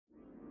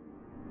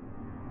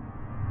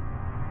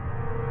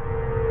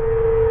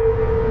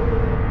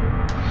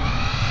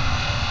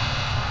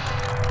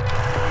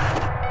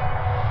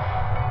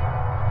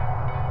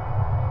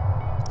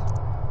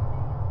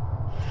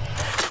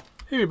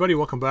everybody,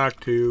 welcome back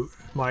to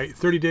my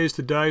 30 Days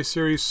to Die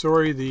series.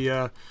 Sorry,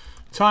 the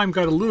time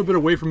got a little bit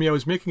away from me. I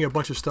was making a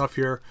bunch of stuff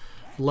here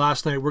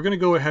last night. We're going to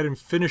go ahead and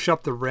finish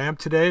up the ramp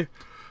today.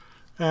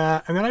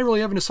 And then I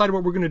really haven't decided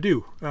what we're going to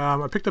do.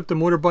 I picked up the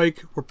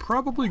motorbike. We're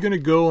probably going to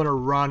go on a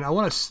run.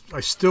 I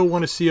still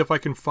want to see if I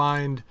can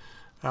find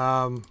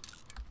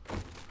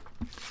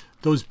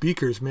those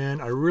beakers,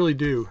 man. I really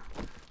do.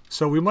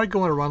 So we might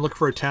go on a run, look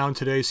for a town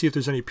today, see if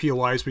there's any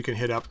POIs we can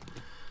hit up.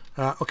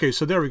 Okay,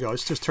 so there we go.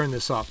 Let's just turn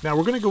this off. Now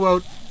we're going to go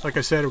out, like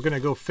I said, we're going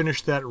to go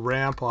finish that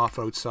ramp off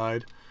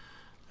outside.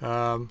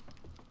 And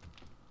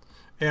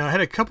I had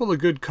a couple of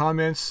good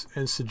comments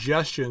and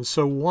suggestions.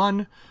 So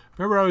one,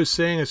 remember I was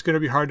saying it's going to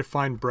be hard to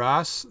find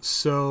brass.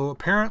 So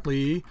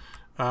apparently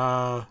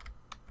lights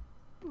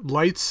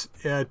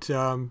at,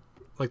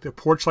 like the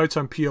porch lights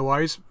on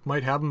POIs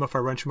might have them if I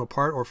wrench them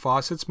apart, or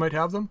faucets might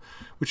have them,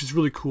 which is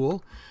really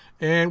cool.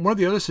 And one of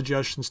the other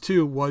suggestions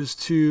too was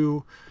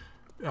to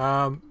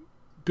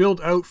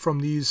build out from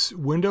these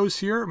windows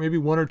here, maybe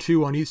one or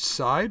two on each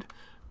side,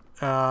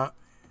 a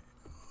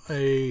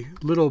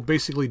little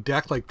basically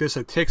deck like this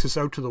that takes us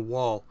out to the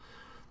wall.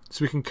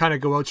 So we can kind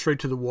of go out straight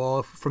to the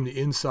wall from the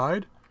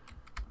inside.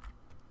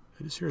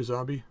 I just hear a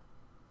zombie.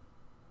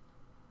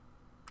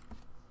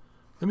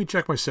 Let me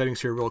check my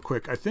settings here real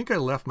quick. I think I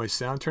left my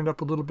sound turned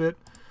up a little bit.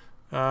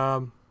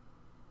 I'm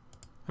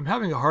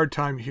having a hard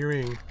time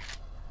hearing.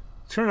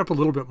 Turn it up a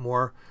little bit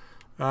more.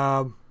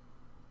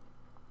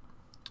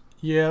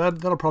 Yeah,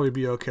 that'll probably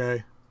be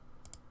okay.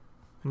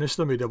 And this,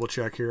 let me double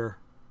check here.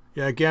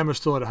 Yeah, gamma's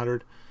still at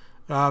 100.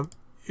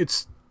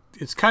 It's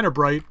kind of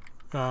bright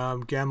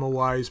gamma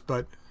wise,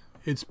 but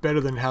it's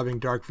better than having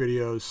dark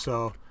videos.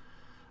 So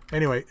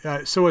anyway,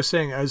 so I was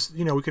saying, as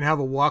you know, we can have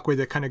a walkway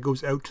that kind of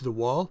goes out to the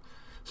wall,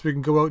 so we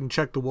can go out and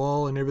check the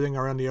wall and everything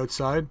around the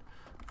outside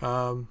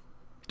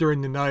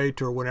during the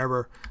night or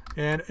whenever.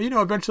 And you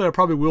know, eventually I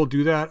probably will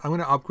do that. I'm going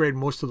to upgrade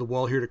most of the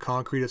wall here to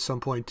concrete at some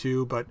point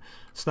too, but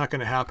it's not going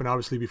to happen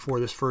obviously before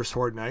this first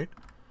horde night.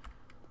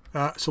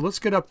 So let's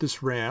get up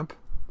this ramp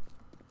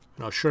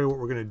and I'll show you what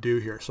we're going to do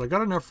here. So I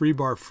got enough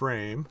rebar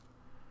frame.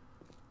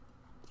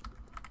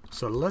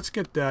 So let's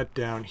get that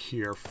down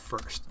here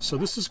first. So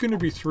this is going to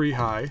be 3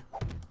 high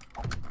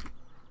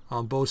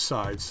on both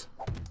sides.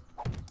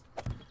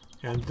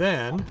 And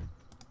then,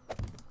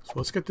 so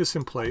let's get this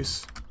in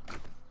place.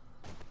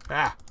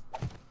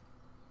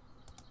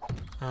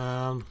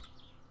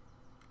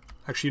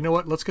 Actually, you know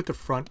what? Let's get the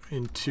front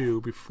in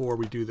 2 before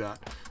we do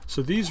that.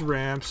 So these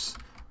ramps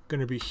are going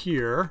to be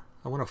here.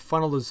 I want to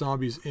funnel the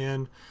zombies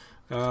in.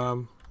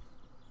 So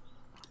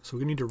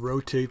we need to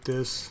rotate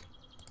this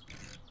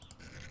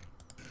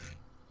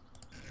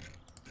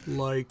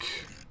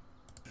like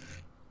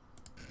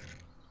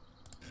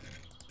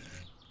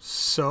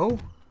so.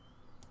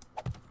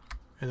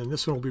 And then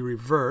this one will be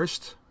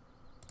reversed.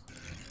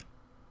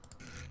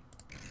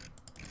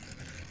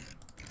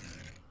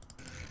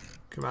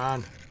 Come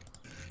on.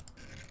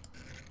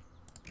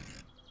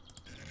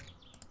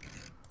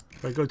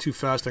 If I go too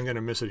fast, I'm going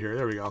to miss it here.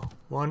 There we go.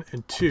 1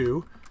 and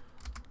 2.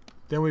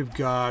 Then we've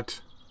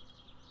got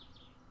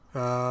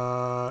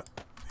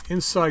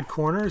inside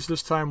corners.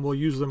 This time we'll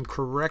use them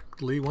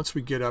correctly. Once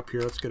we get up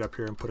here, let's get up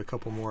here and put a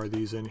couple more of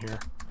these in here.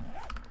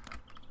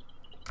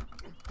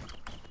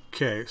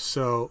 Okay,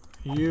 so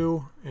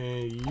you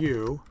and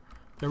you.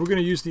 Then we're going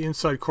to use the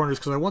inside corners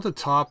because I want the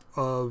top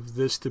of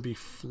this to be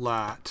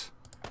flat.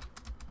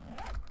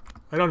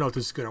 I don't know if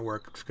this is going to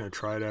work. I'm just going to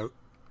try it out.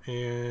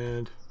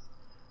 And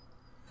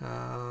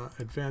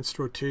advanced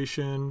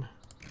rotation.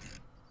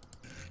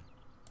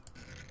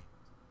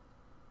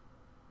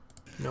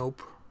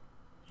 Nope.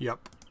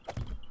 Yep.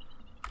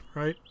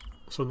 Right?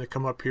 So when they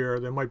come up here,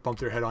 they might bump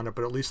their head on it,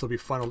 but at least they'll be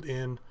funneled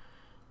in.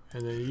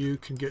 And then you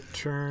can get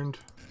turned.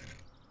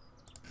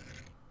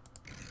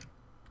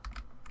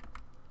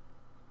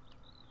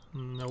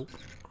 Nope.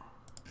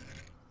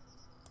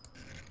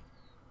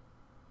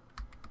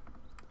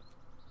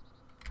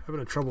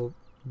 Having trouble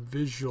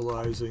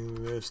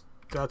visualizing this.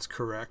 That's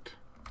correct,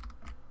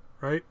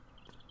 right?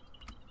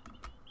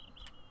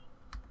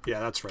 Yeah,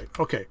 that's right.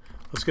 Okay,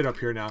 let's get up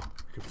here now.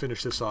 We can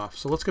finish this off.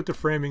 So let's get the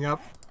framing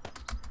up.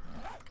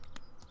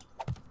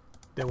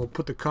 Then we'll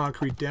put the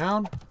concrete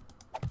down.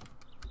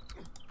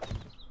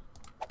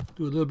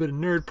 Do a little bit of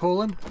nerd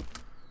pulling.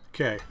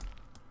 Okay.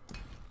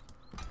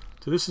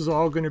 So this is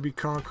all going to be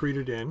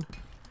concreted in,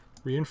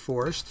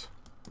 reinforced.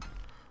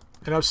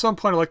 And at some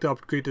point I'd like to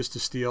upgrade this to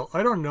steel.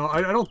 I don't know.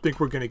 I don't think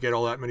we're going to get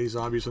all that many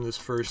zombies on this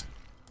first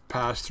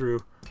pass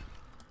through.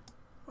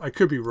 I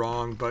could be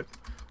wrong, but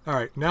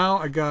alright. Now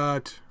I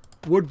got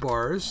wood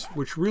bars,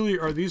 which really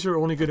are, these are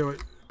only going to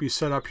be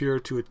set up here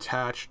to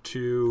attach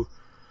to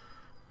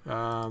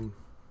the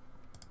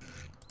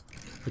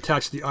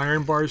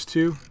iron bars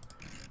to.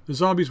 The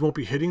zombies won't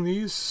be hitting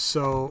these,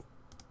 so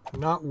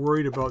I'm not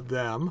worried about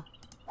them.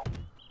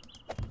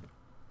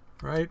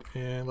 Right,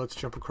 and let's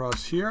jump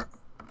across here.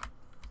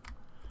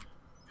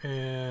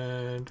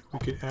 And we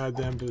can add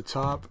them to the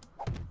top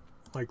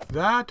like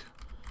that.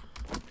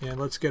 And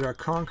let's get our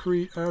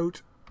concrete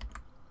out.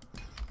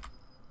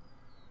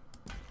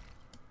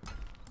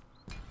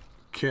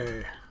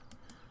 Okay.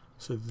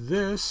 So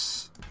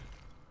this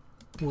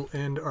will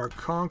end our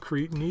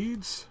concrete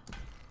needs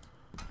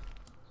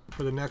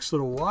for the next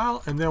little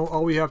while, and then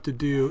all we have to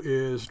do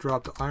is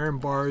drop the iron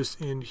bars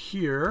in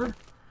here,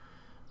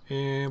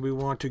 and we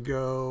want to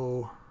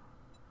go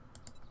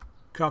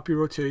copy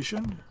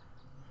rotation.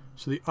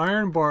 So the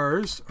iron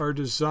bars are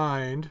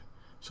designed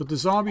so if the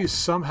zombies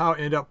somehow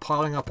end up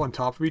piling up on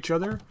top of each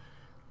other,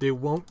 they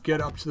won't get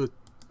up to the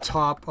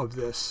top of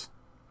this.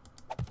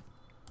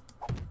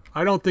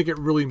 I don't think it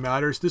really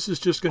matters. This is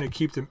just going to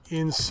keep them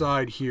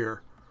inside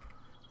here,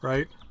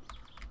 right?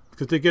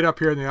 Because they get up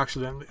here and they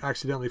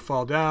accidentally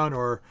fall down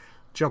or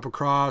jump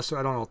across.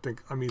 I don't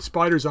think. I mean,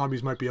 spider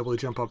zombies might be able to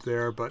jump up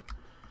there, but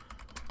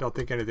don't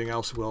think anything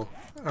else will.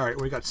 All right,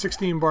 we got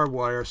 16 barbed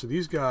wire, so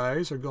these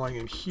guys are going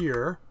in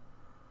here,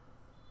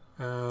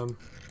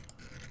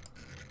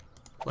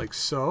 like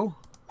so.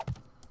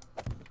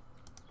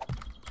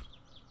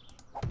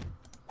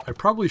 I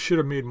probably should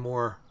have made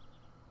more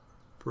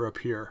for up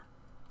here.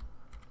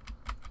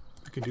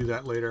 We can do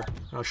that later.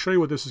 I'll show you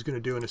what this is going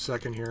to do in a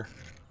second here.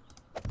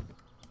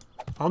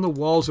 On the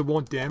walls, it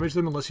won't damage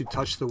them unless you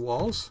touch the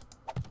walls.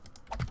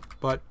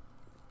 But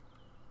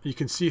you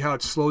can see how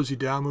it slows you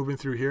down moving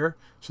through here.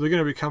 So they're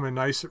going to be coming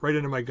nice, right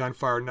into my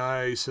gunfire,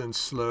 nice and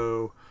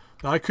slow.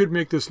 Now I could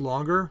make this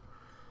longer,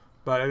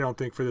 but I don't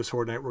think for this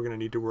Horde Night we're going to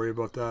need to worry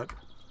about that.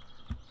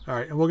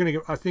 Alright, and we're going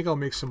to, I think I'll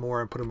make some more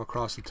and put them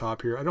across the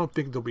top here. I don't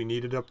think they'll be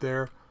needed up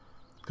there.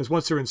 Because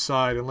once they're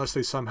inside, unless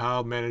they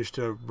somehow manage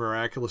to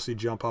miraculously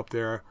jump up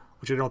there,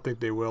 which I don't think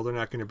they will, they're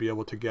not going to be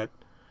able to get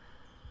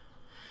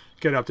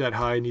up that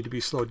high, need to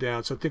be slowed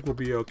down, so I think we'll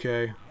be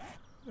okay.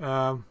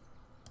 Alright,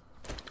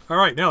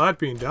 now that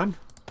being done,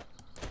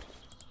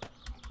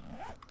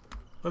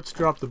 let's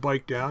drop the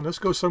bike down. Let's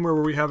go somewhere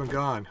where we haven't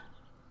gone.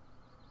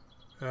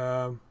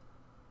 I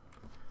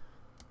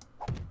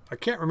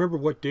can't remember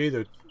what day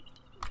the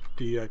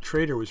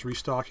trader was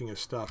restocking his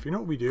stuff. You know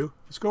what we do?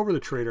 Let's go over to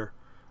the trader.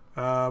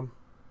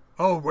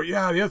 Oh, well,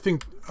 yeah, the other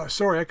thing,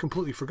 sorry, I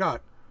completely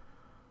forgot.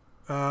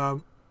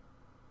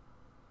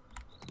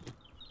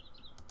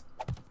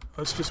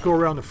 Let's just go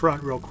around the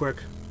front real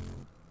quick.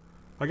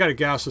 I got to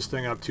gas this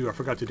thing up too. I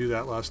forgot to do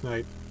that last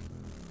night.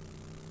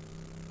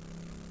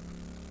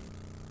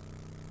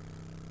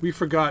 We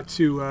forgot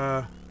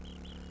to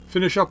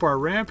finish up our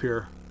ramp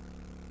here.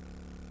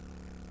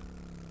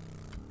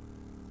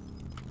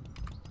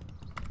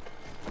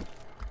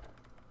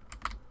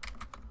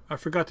 I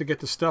forgot to get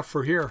the stuff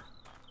for here.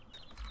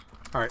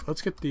 Alright,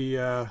 let's get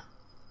the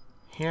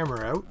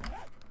hammer out.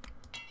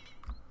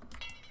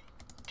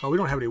 Oh, we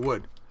don't have any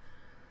wood.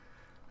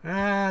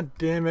 Ah,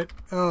 damn it.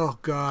 Oh,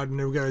 God, and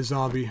we got a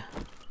zombie.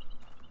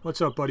 What's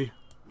up, buddy?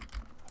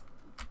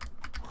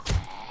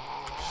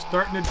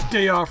 Starting the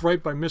day off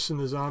right by missing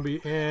the zombie.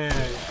 And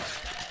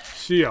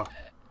see ya.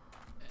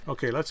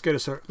 Okay, let's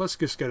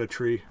just get a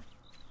tree.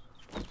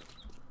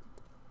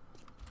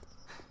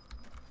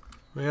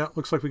 Yeah,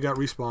 looks like we got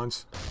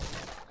respawns.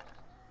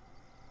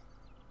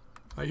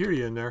 I hear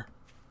you in there.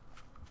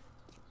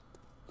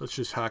 Let's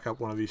just hack up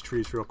one of these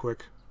trees real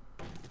quick.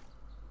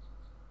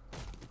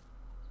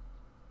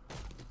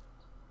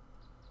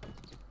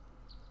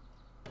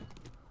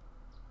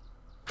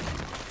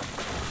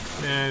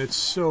 Man, it's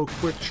so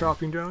quick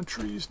chopping down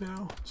trees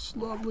now. It's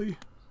lovely.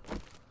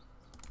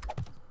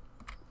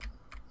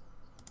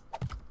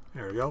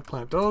 There we go.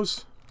 Plant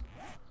those.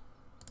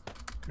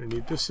 Gonna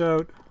need this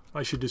out.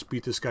 I should just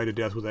beat this guy to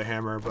death with a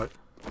hammer, but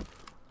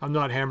I'm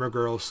not hammer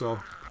girl, so...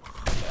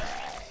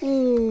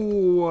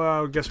 Ooh,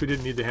 I guess we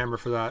didn't need the hammer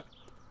for that.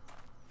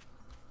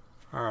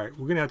 Alright,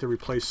 we're going to have to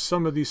replace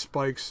some of these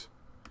spikes.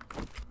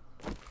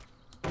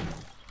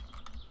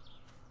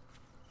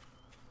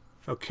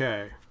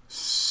 Okay,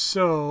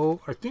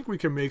 so I think we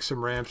can make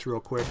some ramps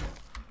real quick.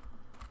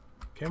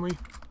 Can we?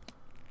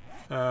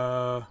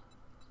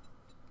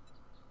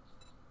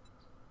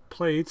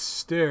 Plates,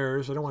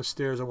 stairs. I don't want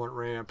stairs, I want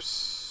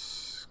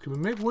ramps. Can we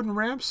make wooden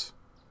ramps?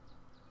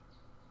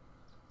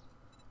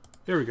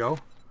 There we go.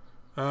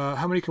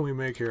 How many can we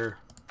make here?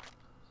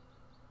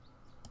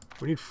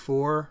 We need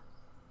 4.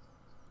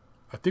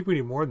 I think we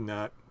need more than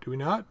that. Do we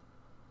not?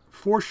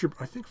 4 should...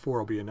 I think 4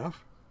 will be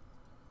enough.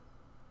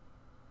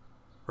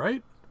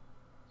 Right?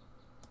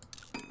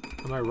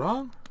 Am I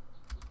wrong?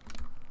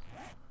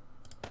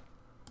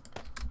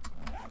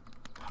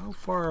 How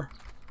far...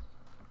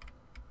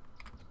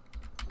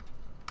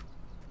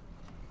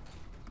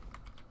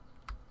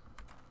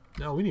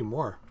 No, we need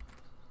more.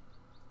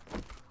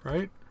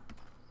 Right?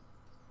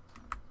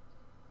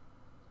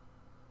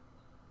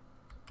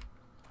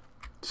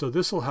 So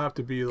this will have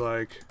to be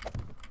like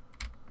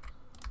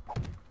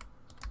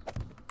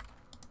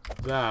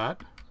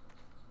that.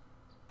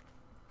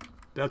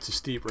 That's a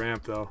steep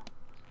ramp though.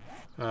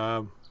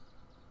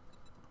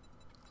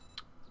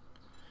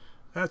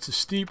 That's a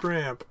steep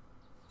ramp.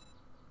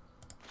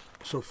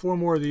 So 4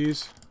 more of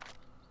these.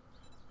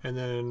 And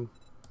then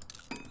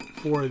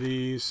 4 of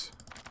these.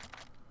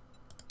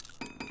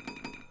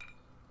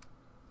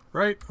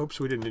 Right? Oops,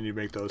 we didn't need to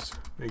make those.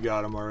 We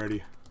got them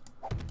already.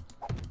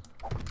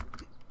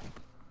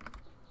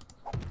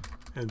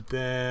 And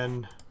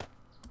then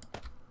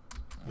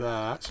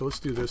that. So let's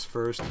do this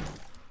first.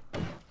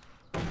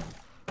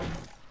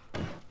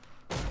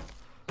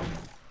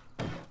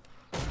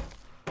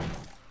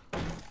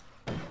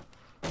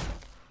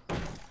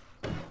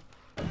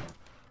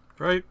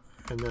 Right,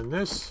 and then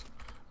this.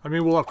 I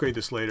mean, we'll upgrade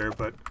this later,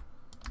 but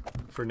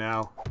for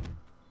now.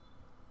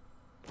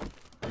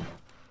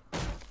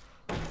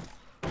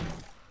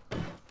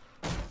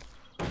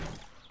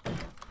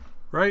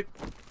 Right?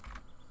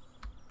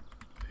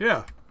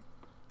 Yeah.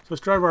 So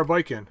let's drive our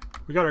bike in.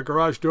 We got our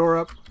garage door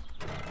up.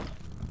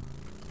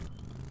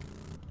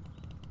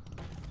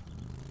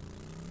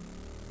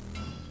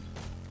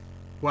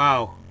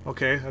 Wow.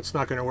 Okay, that's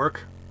not going to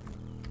work.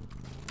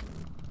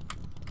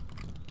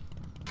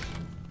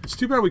 It's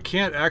too bad we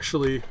can't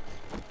actually...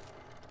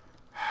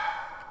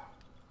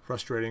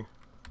 Frustrating.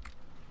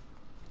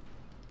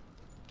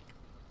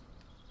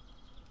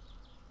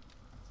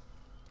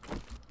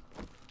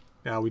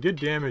 Now, we did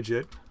damage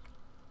it.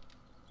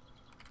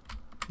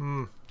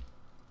 I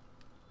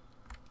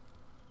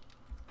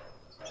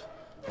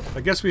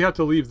guess we have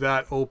to leave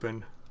that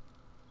open.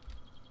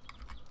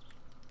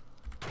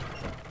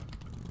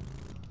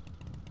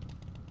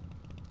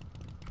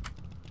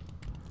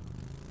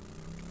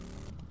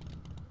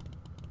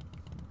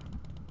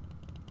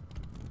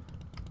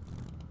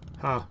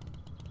 Huh.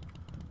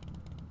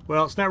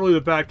 Well, it's not really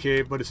the Bat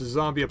Cave, but it's a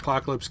zombie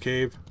apocalypse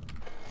cave.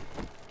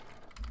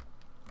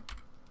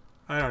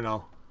 I don't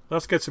know.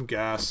 Let's get some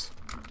gas.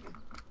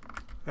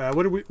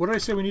 What did I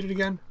say we needed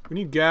again? We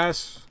need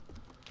gas.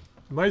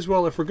 Might as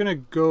well, if we're gonna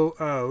go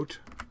out,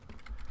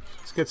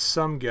 let's get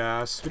some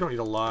gas. We don't need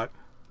a lot.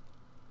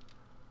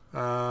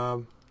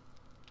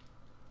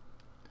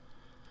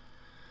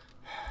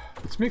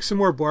 Let's make some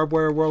more barbed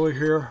wire while we're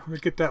here.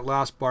 Let's get that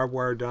last barbed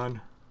wire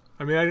done.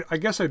 I mean, I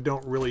guess I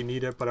don't really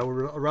need it, but I would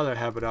rather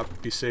have it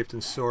up, be safe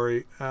than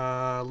sorry.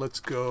 Let's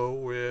go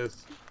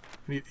with,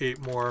 we need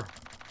 8 more.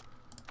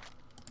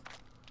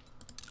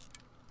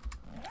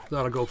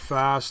 That'll go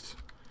fast.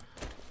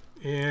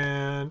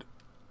 And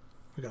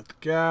we got the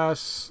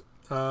gas.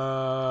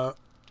 Oh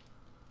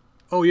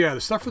yeah,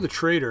 the stuff for the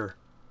trader.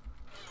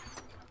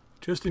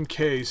 Just in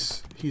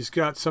case he's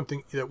got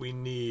something that we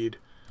need.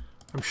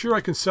 I'm sure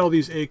I can sell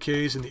these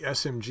AKs and the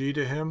SMG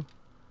to him.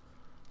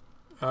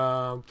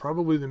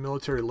 Probably the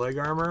military leg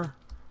armor.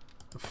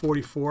 The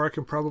 44 I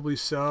can probably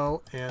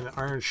sell. And the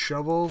iron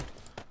shovel.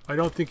 I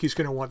don't think he's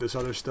going to want this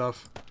other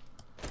stuff.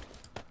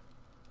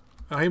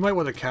 He might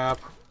want a cap.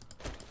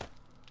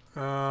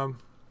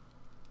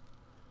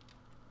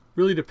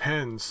 Really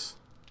depends.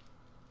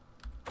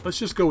 Let's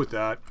just go with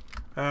that.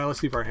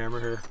 Let's leave our hammer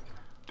here.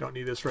 Don't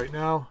need this right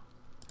now.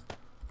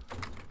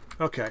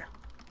 Okay.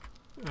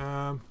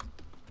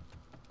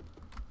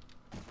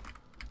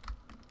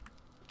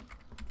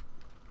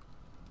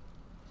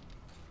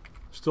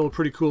 Still a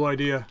pretty cool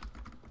idea.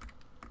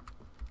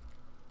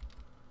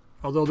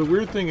 Although the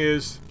weird thing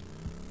is,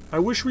 I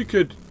wish we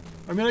could...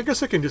 I mean, I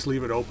guess I can just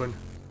leave it open.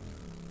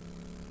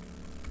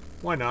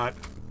 Why not?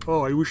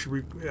 Oh, I wish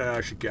we...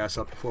 I should gas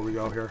up before we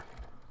go here.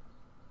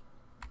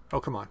 Oh,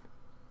 come on.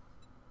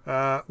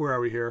 Where are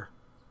we here?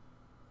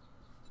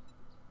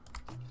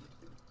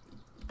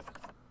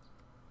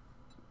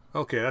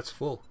 Okay, that's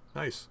full.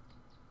 Nice.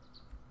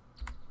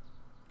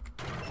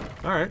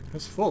 Alright,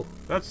 that's full.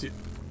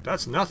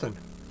 That's nothing.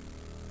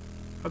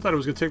 I thought it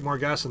was going to take more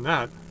gas than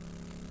that.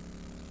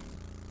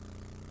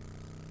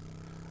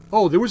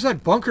 Oh, there was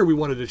that bunker we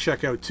wanted to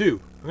check out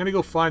too. I'm going to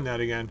go find that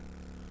again.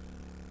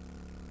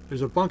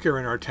 There's a bunker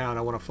in our town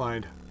I want to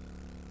find.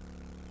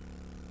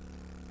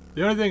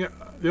 The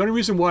only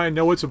reason why I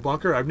know it's a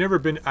bunker, I've never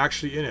been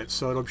actually in it,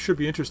 so it should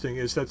be interesting,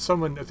 is that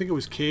someone, I think it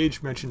was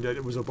Cage, mentioned that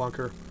it was a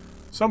bunker.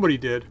 Somebody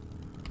did.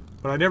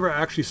 But I never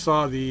actually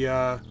saw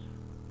the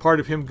part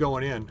of him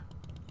going in.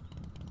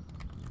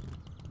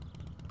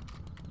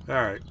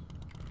 Alright.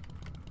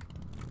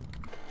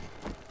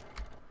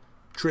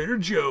 Trader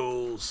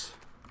Joe's.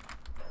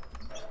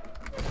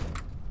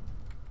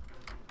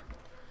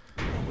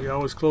 We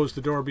always close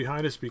the door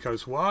behind us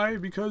because why?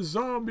 Because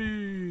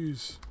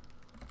zombies.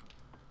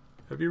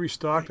 Have you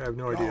restocked? I have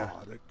no idea.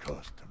 A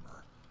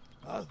customer.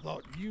 I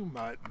thought you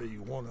might be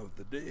one of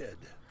the dead.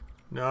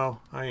 No,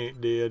 I ain't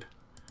dead.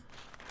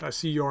 I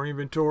see your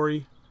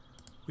inventory.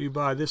 Will you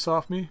buy this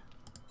off me?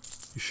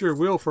 You sure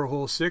will for a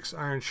whole 6.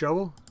 Iron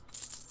shovel.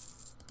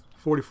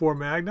 44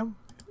 Magnum.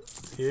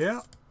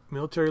 Yeah.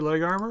 Military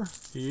leg armor.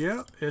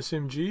 Yeah.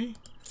 SMG.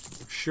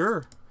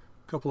 Sure.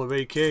 A couple of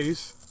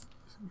AKs.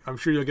 I'm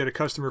sure you'll get a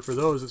customer for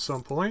those at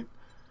some point.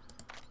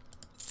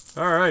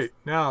 Alright,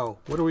 now,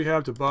 what do we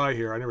have to buy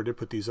here? I never did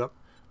put these up.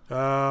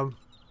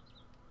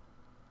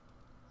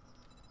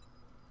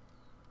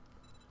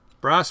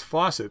 Brass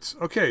faucets.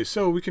 Okay,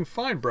 so we can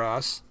find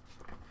brass.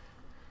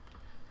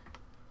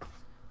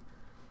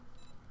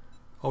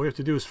 All we have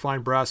to do is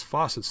find brass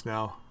faucets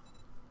now.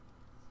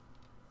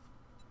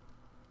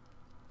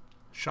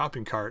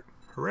 Shopping cart.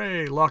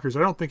 Hooray, lockers. I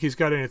don't think he's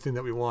got anything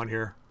that we want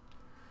here.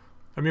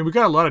 I mean, we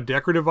got a lot of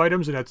decorative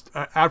items, and that's,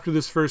 after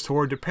this first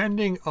horde,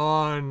 depending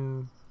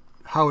on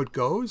how it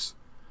goes,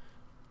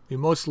 We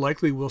most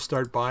likely will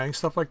start buying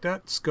stuff like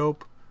that.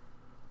 Scope.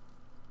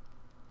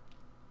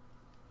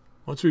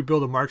 Once we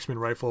build a marksman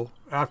rifle,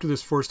 after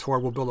this first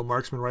horde, we'll build a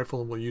marksman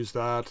rifle and we'll use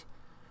that.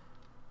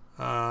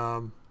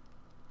 Rod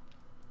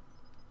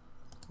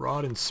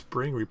and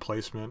spring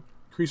replacement.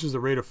 Increases the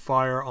rate of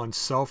fire on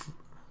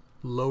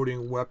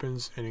self-loading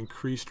weapons and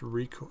increases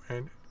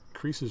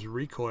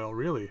recoil.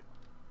 Really?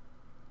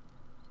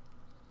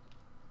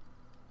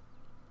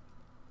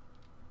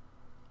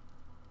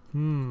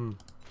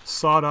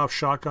 Sawed-off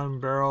shotgun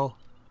barrel.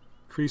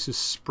 Increases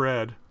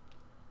spread.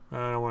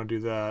 I don't want to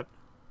do that.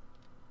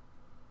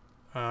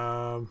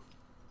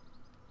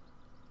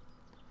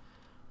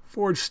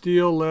 Forged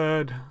steel,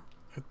 lead.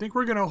 I think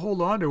we're gonna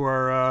hold on to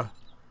our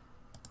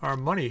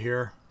money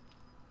here.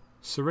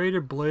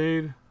 Serrated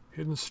blade,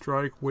 hidden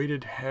strike,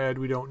 weighted head.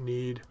 We don't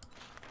need.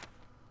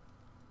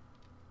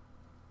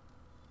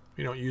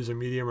 We don't use a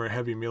medium or a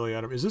heavy melee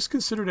item. Is this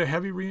considered a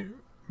heavy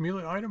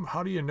melee item?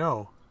 How do you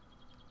know?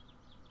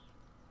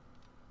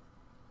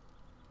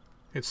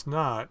 It's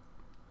not.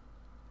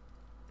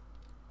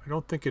 I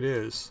don't think it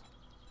is.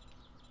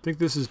 I think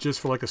this is just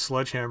for like a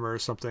sledgehammer or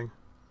something.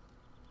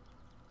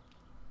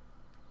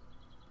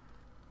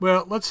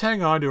 Well, let's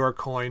hang on to our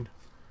coin.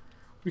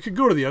 We could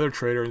go to the other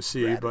trader and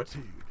see,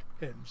 Gratitude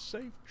and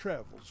safe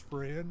travels,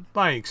 friend.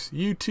 Thanks.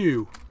 You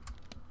too.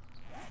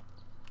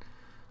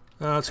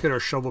 Let's get our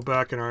shovel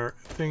back in our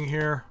thing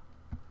here.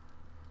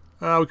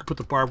 We could put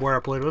the barbed wire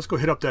up later. Let's go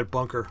hit up that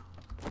bunker.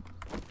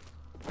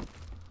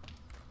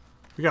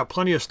 We got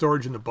plenty of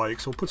storage in the bike,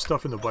 so we'll put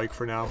stuff in the bike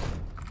for now.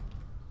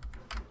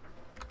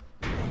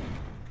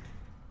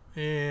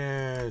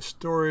 And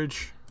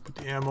storage. Put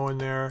the ammo in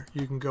there.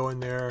 You can go in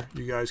there.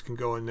 You guys can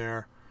go in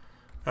there.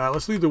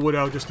 Let's leave the wood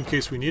out just in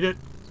case we need it.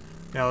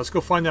 Now let's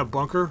go find that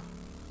bunker.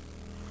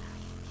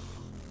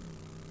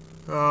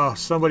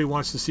 Somebody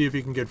wants to see if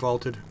he can get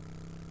vaulted.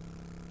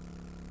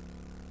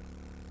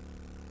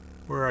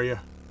 Where are you?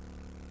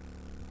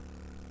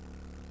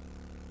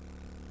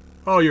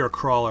 Oh, you're a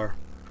crawler.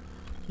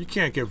 You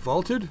can't get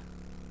vaulted.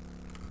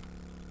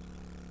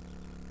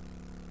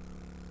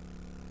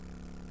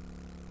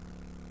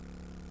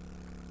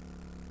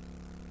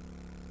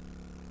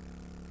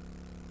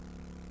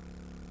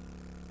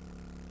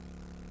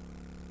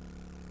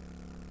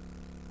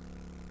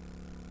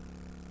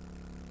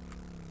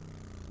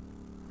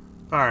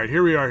 Alright,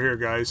 here we are here,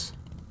 guys.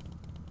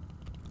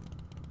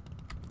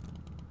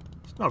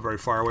 It's not very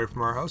far away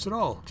from our house at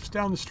all. Just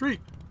down the street.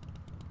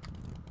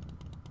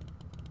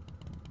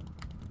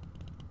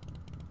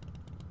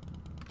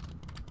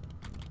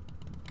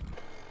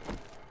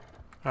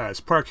 Alright, let's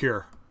park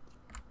here.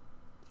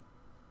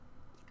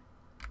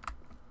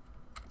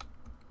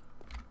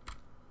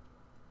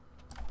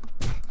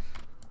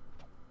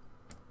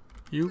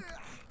 You,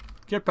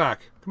 get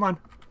back. Come on.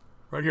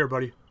 Right here,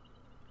 buddy.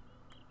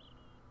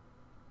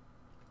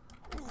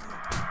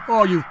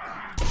 Oh, you...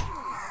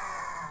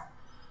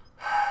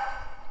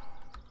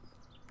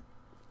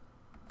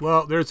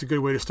 Well, there's a good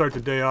way to start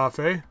the day off,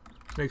 eh?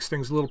 Makes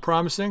things a little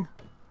promising.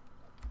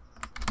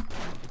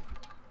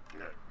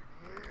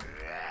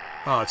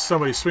 Oh, it's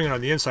somebody swinging on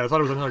the inside. I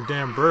thought it was another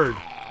damn bird.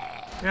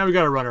 Yeah, we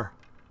got a runner.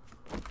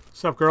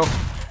 What's up, girl?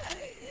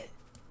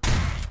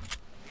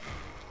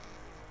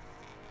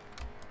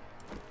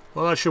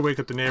 Well, that should wake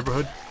up the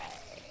neighborhood.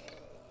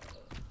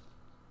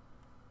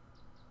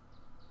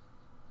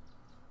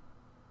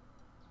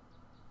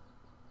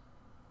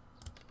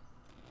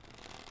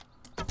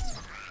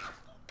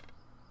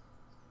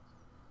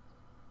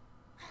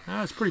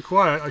 It's pretty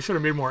quiet. I should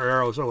have made more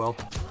arrows. Oh well.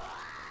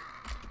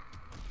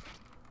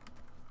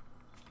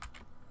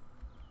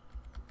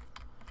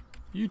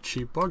 You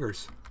cheap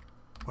buggers.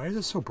 Why is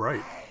it so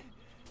bright?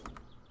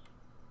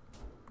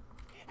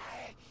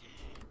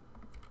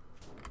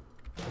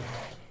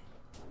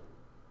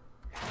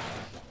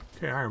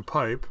 Okay, iron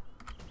pipe.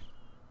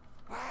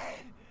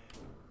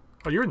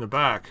 Oh, you're in the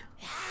back.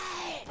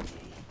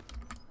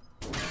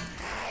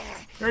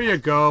 There you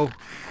go.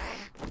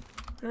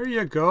 There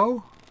you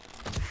go.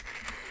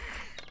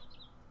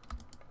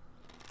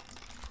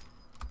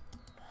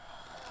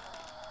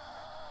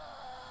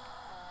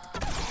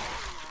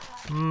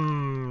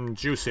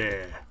 Juicy.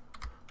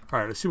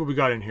 Alright, let's see what we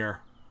got in here.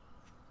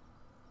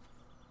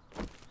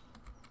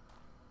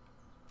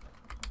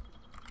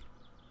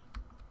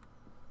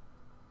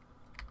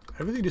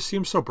 Everything just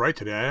seems so bright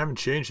today. I haven't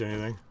changed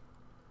anything.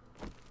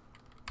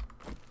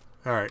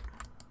 Alright.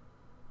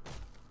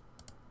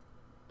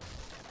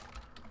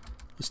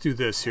 Let's do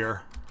this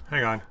here.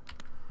 Hang on.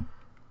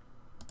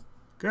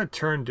 Gotta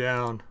turn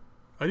down.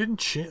 I didn't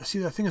change. See,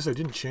 the thing is I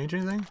didn't change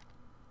anything.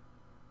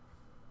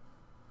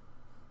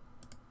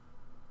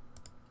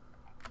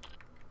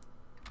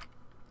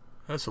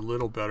 That's a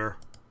little better.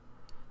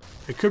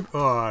 It could...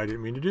 Oh, I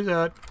didn't mean to do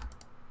that.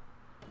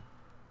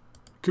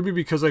 Could be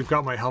because I've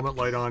got my helmet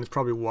light on. It's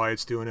probably why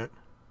it's doing it.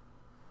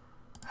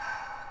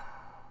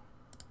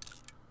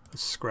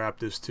 Let's scrap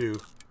this too.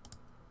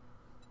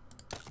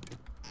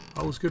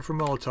 Always good for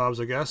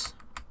Molotovs, I guess.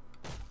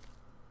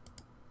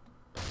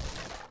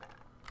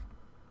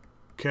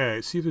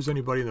 Okay, see if there's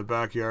anybody in the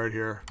backyard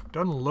here.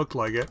 Doesn't look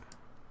like it.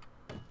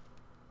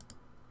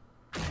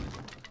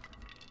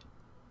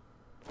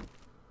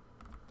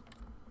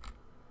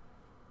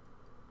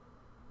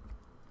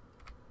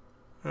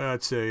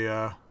 That's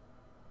a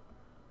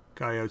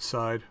guy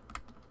outside.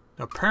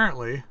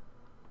 Apparently,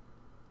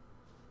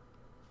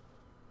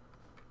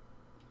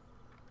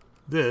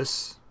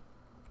 this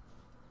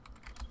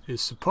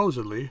is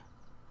supposedly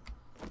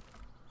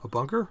a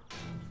bunker.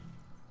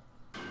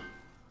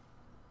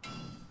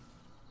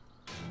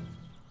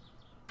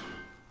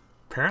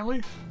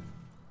 Apparently.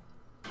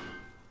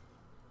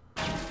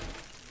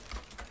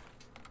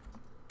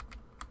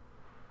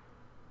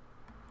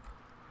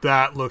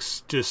 That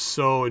looks just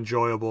so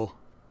enjoyable.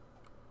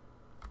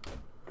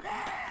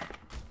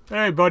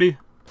 Hey, buddy.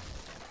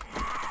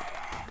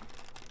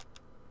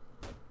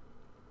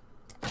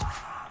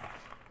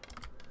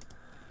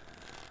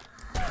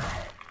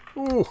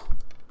 Ooh.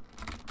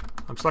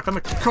 I'm stuck on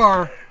the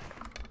car.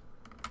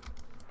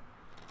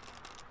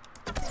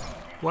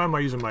 Why am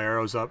I using my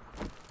arrows up?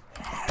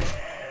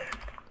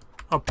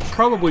 I'll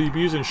probably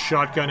be using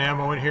shotgun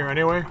ammo in here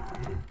anyway.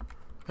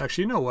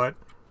 Actually, you know what?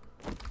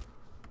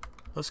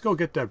 Let's go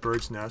get that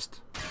bird's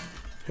nest.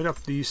 Hit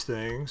up these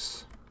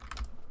things.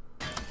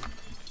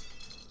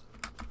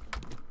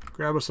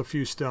 Grab us a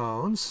few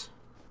stones.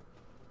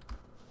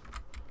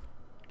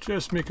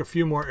 Just make a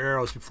few more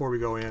arrows before we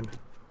go in.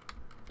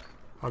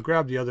 I'll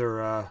grab the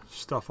other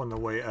stuff on the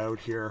way out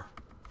here.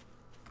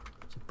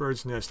 There's a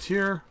bird's nest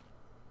here.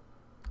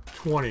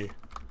 20.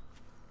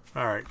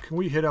 Alright, can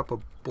we hit up a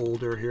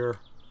boulder here?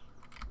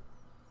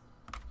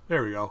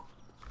 There we go.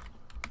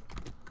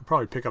 Could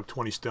probably pick up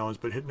 20 stones,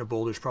 but hitting a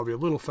boulder is probably a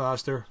little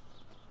faster.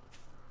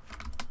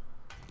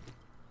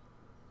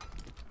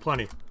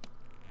 Plenty.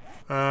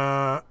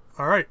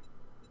 Alright.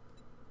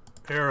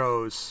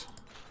 Arrows.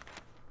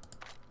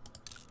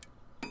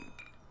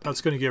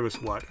 That's going to give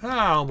us what?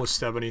 Almost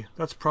 70.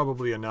 That's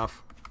probably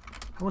enough.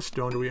 How much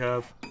stone do we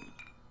have?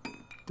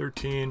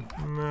 13.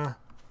 Meh.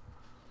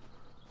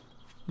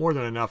 More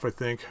than enough, I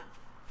think.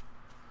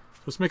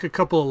 Let's make a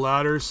couple of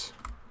ladders.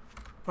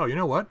 Oh, you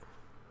know what?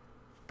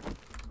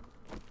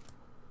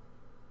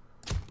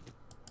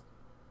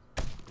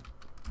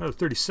 That was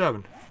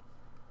 37.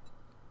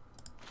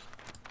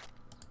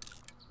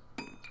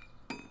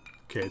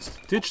 Okay, let's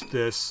ditch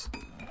this.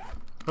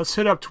 Let's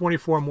hit up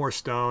 24 more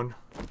stone.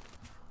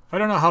 I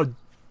don't know how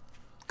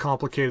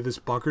complicated this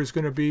bunker is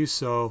going to be,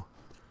 so...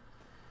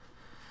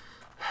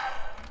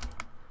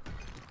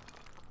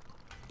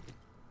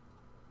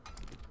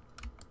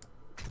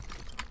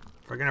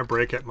 if we're going to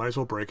break it, might as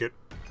well break it.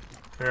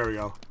 There we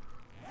go.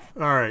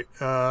 Alright,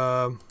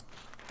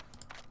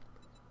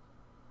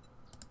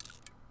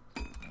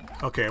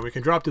 okay, we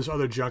can drop this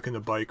other junk in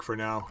the bike for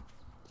now.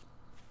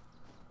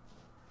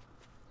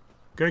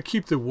 Gonna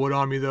keep the wood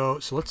on me though,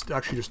 so let's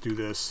actually just do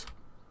this.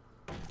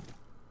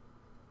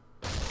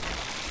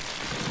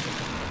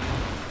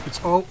 It's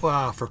oh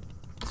wow, for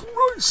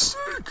Christ's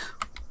sake!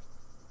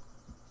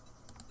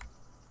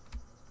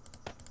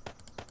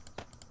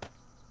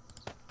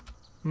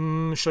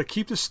 Should I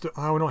keep this?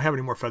 Oh, we don't have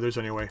any more feathers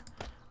anyway.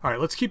 All right,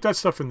 let's keep that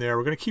stuff in there.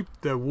 We're gonna keep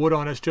the wood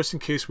on us just in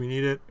case we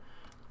need it.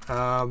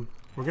 We're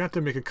gonna have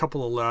to make a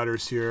couple of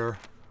ladders here.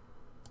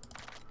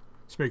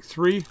 Let's make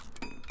 3.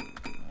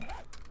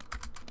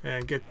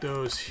 And get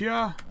those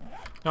here.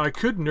 Now I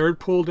could nerd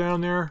pull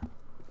down there.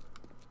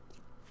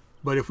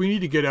 But if we need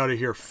to get out of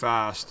here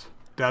fast,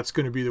 that's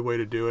going to be the way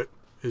to do it,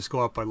 is go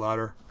up by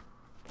ladder.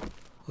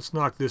 Let's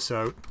knock this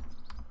out.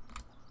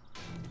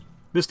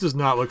 This does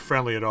not look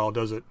friendly at all,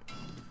 does it?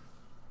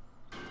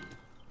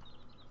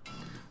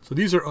 So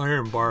these are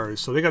iron bars.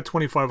 So they got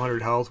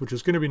 2,500 health, which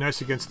is going to be nice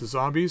against the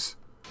zombies.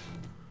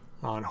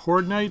 On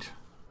Horde Night.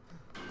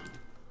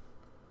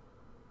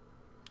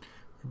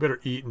 We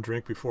better eat and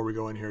drink before we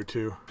go in here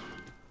too.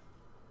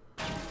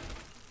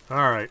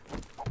 Alright.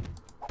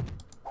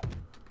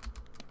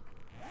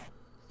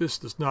 This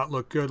does not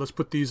look good. Let's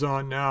put these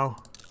on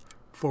now.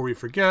 Before we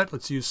forget,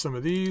 let's use some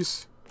of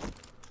these.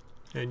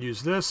 And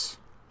use this.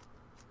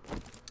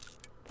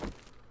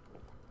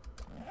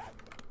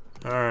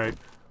 Alright.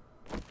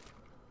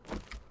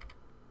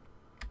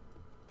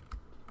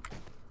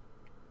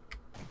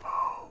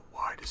 Oh,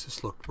 why does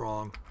this look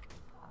wrong?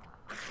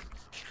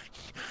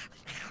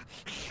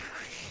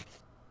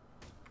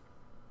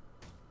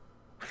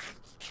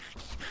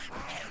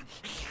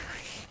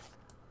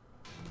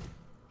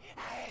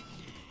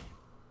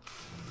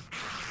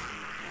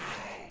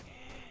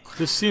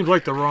 This seems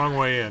like the wrong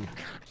way in.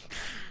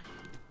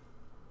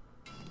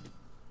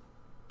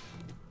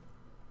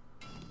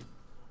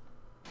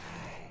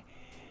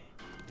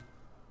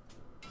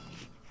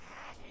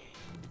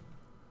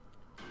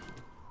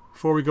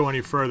 Before we go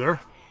any further,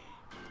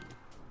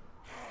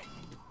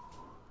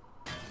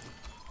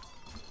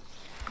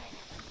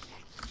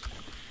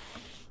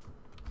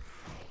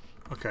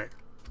 okay,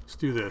 let's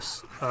do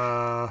this.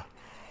 4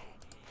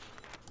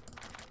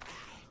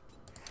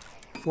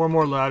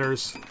 more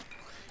ladders.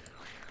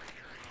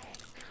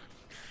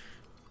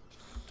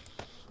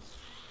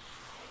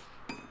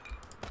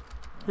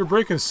 We're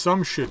breaking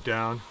some shit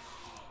down.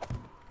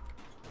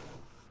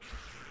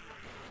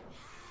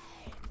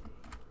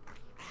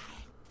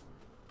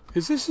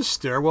 Is this a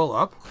stairwell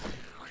up?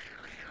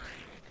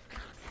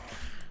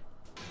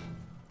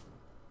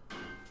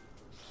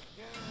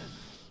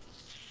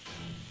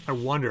 I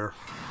wonder.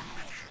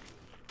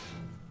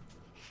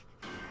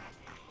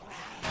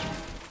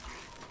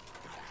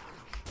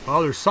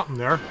 Oh, there's something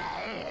there.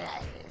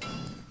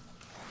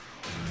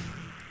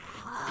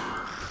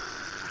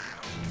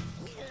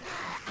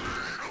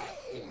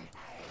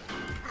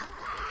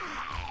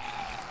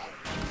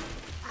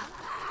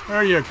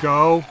 There you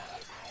go.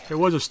 It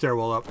was a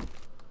stairwell up.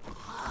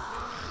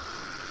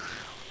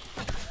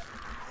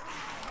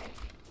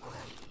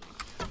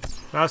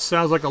 That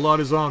sounds like a lot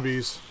of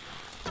zombies.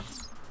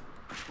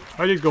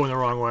 I did go in the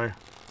wrong way.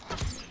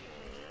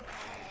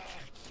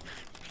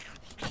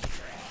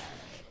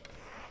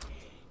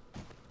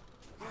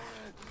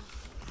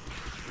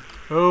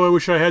 Oh, I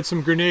wish I had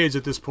some grenades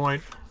at this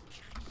point.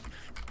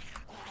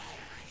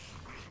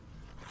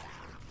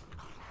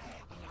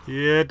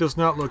 Yeah, it does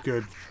not look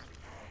good.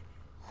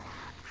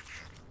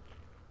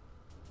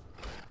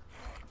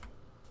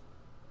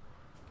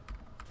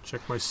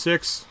 Check my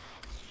 6.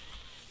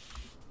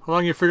 How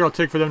long do you figure it'll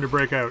take for them to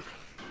break out?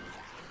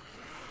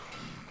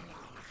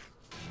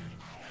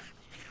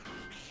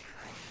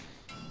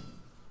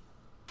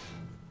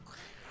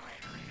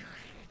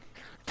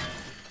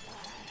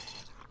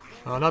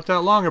 Not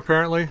that long,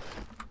 apparently.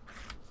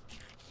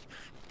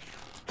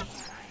 I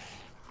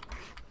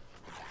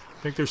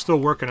think they're still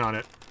working on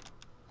it.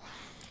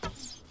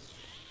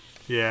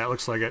 Yeah, it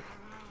looks like it.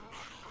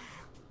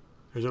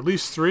 There's at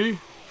least 3.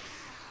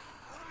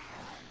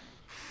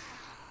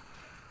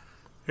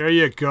 There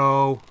you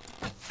go.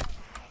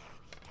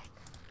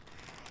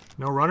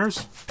 No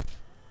runners?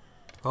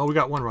 Oh, we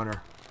got 1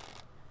 runner.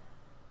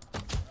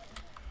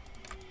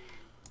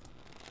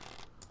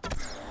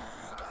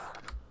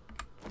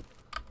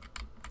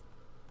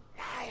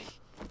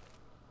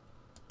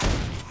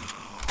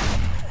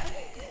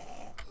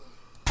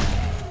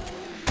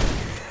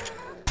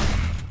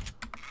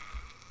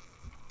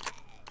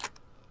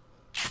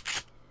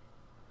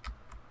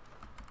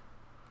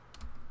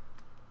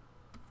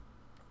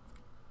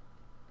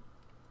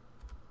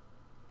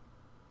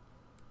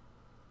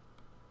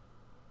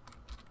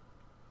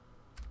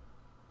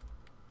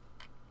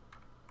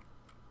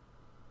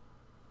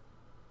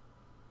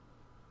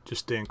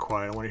 Just staying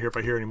quiet. I want to hear if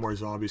I hear any more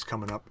zombies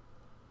coming up.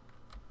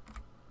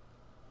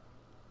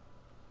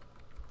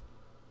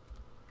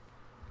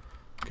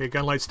 Okay,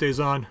 gun light stays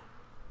on.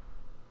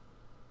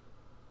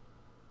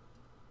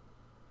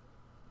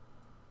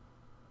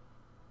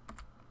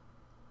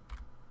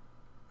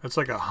 That's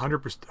like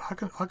 100%.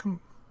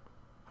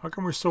 How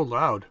come we're so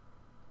loud?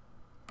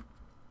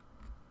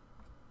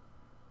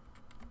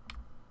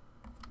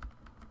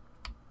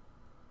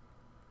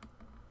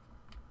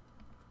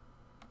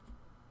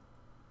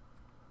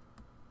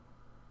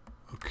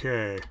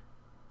 Okay.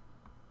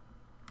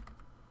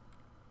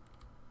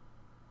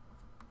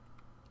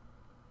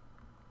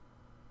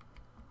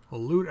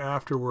 We'll loot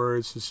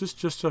afterwards. Is this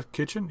just a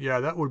kitchen? Yeah,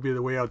 that would be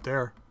the way out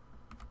there.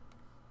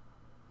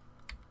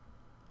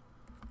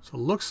 So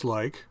it looks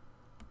like...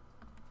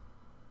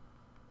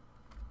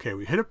 Okay,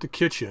 we hit up the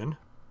kitchen.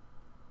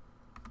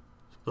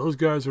 So those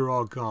guys are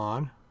all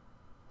gone.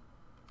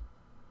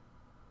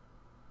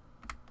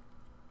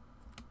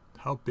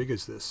 How big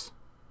is this?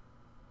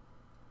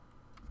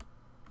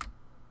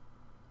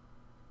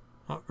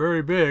 Not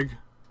very big.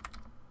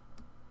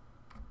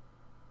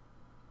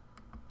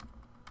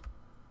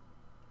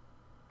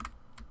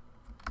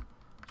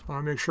 Just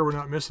want to make sure we're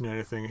not missing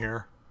anything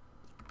here.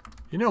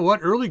 You know what?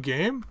 Early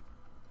game?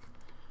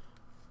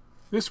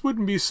 This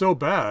wouldn't be so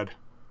bad.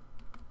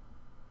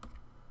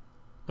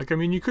 Like, I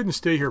mean, you couldn't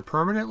stay here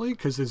permanently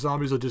because the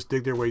zombies will just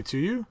dig their way to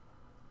you.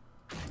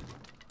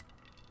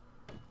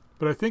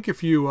 But I think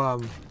if you,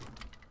 and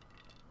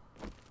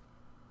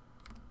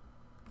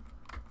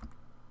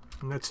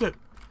that's it.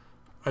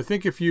 I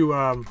think if you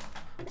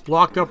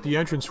blocked up the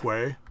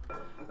entranceway,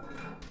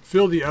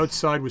 filled the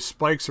outside with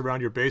spikes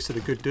around your base at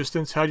a good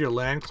distance, had your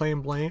land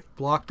claim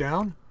blocked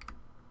down,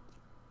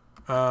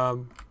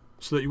 so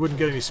that you wouldn't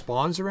get any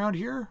spawns around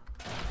here,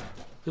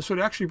 this would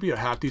actually be a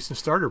half-decent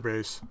starter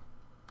base.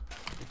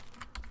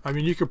 I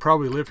mean, you could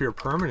probably live here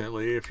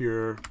permanently if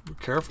you're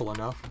careful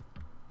enough.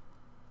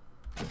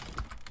 I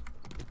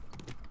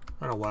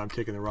don't know why I'm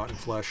taking the rotten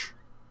flesh.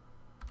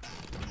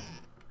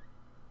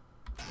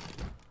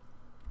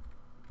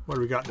 What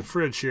do we got in the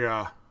fridge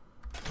here?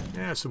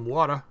 Yeah, some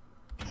water.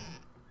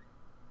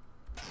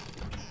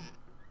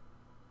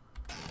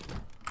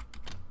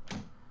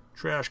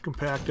 Trash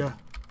compactor.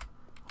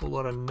 Whole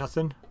lot of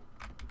nothing.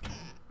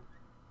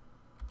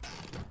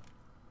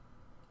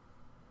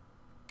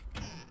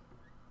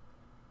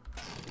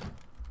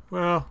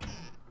 Well,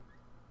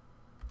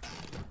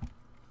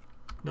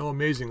 no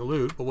amazing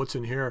loot, but what's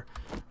in here?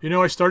 You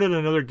know, I started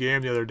another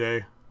game the other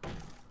day.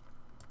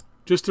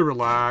 Just to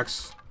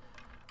relax.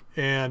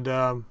 And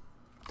I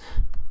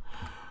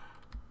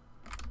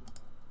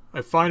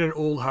find an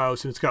old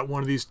house and it's got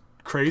one of these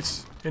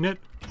crates in it.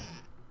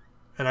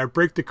 And I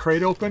break the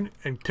crate open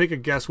and take a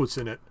guess what's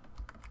in it.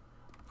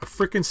 A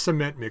frickin'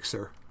 cement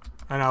mixer.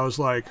 And I was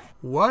like,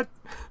 what?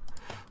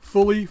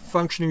 Fully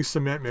functioning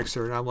cement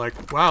mixer. And I'm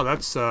like, wow,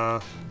 that's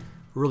a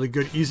really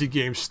good easy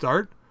game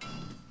start.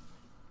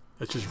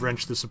 Let's just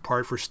wrench this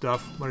apart for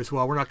stuff. Might as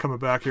well. We're not coming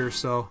back here,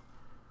 so.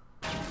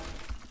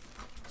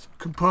 Some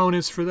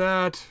components for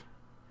that.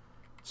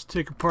 Let's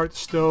take apart the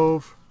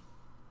stove.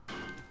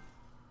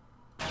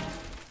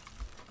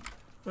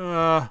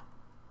 We'll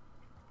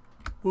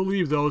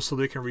leave those so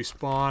they can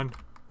respawn.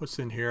 What's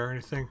in here?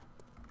 Anything?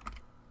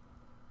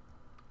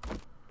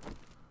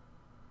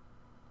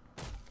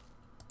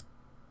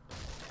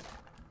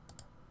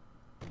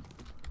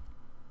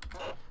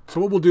 So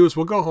what we'll do is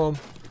we'll go home,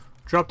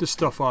 drop this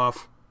stuff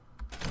off.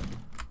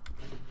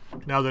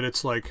 Now that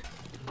it's like,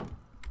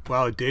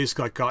 wow, the days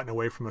got gotten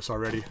away from us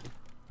already.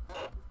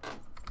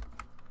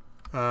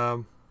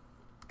 Can't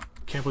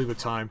believe the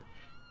time.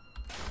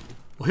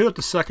 We'll hit up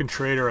the second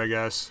trader, I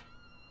guess.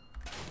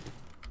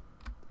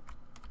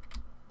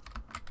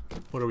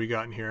 What do we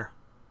got in here?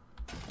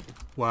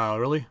 Wow,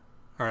 really?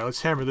 Alright,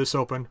 let's hammer this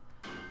open.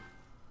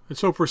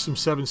 Let's hope for some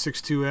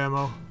 7.62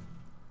 ammo.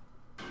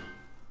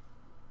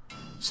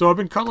 So I've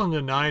been culling the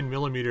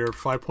 9mm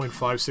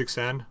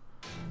 5.56N.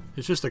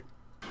 It's just a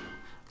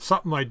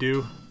something I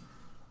do.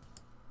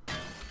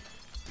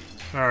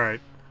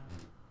 Alright.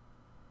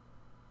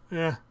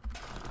 Yeah.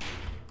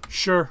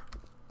 Sure.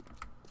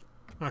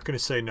 Not gonna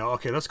say no.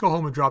 Okay, let's go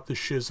home and drop this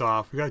shiz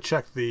off. We gotta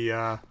check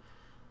the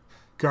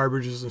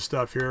garbages and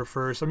stuff here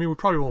first. I mean, we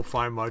probably won't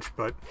find much,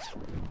 but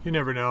you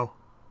never know.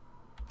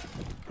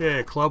 Yeah,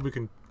 a club we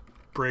can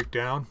break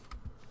down.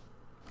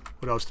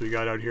 What else do we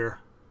got out here?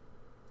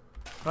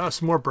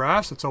 Some more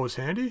brass. That's always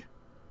handy.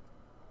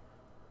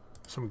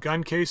 Some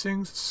gun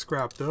casings.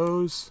 Scrap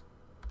those.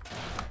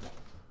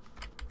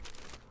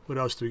 What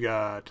else do we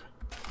got?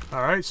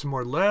 Alright, some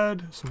more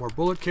lead. Some more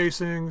bullet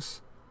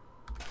casings.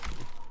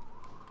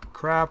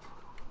 Crap.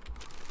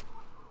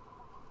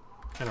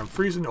 And I'm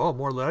freezing. Oh,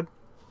 more lead.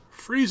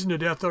 Freezing to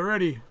death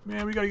already.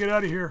 Man, we gotta get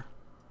out of here.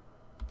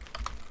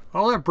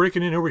 All that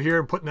breaking in over here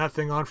and putting that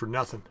thing on for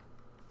nothing.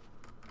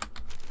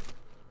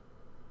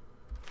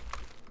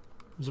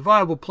 It was a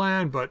viable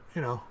plan, but,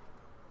 you know,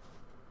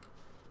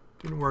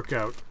 didn't work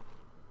out.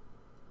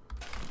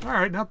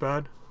 Alright, not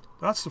bad.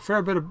 That's a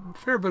fair bit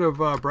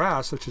of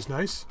brass, which is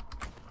nice.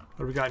 What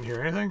have we got in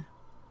here? Anything?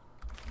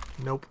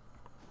 Nope.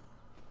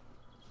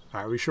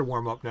 Alright, we should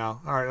warm up now.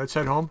 Alright, let's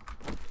head home.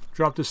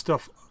 Drop this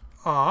stuff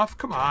off.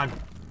 Come on.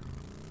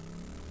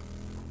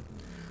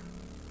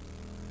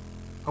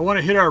 I want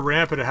to hit our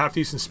ramp at a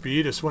half-decent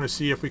speed. I just want to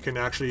see if we can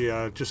actually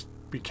just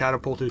be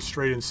catapulted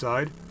straight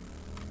inside.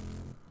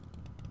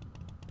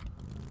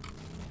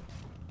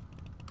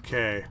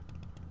 Okay.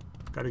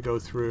 Got to go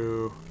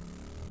through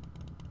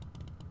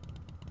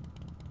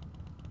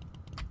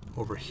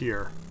over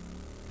here.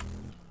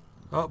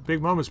 Oh,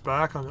 Big Mama's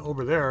back on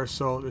over there,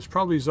 so there's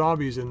probably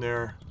zombies in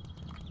there.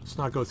 Let's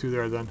not go through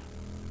there then.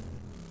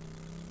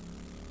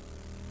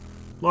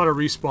 A lot of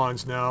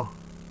respawns now.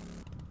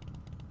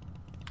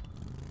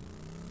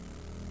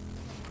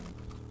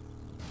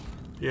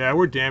 Yeah,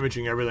 we're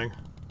damaging everything.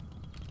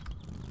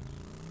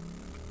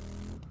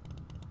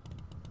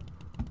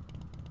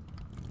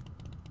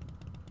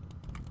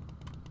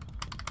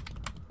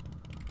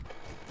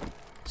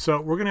 So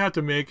we're going to have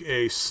to make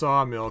a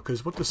sawmill,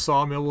 because what the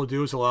sawmill will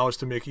do is allow us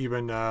to make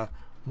even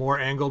more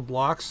angled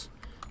blocks.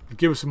 It'll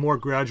give us a more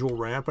gradual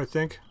ramp, I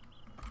think.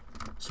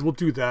 So we'll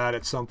do that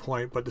at some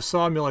point. But the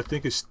sawmill, I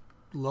think, is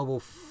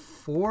level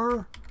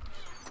 4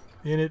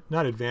 in it.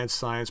 Not advanced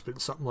science, but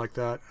something like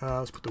that.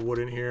 Let's put the wood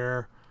in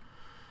here.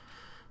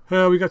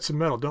 We got some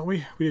metal, don't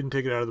we? We didn't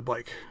take it out of the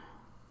bike.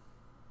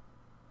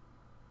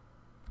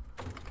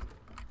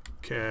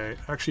 Okay.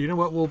 Actually, you know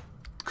what? We'll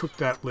cook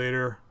that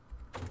later.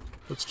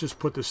 Let's just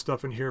put this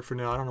stuff in here for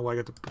now. I don't know why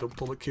I got the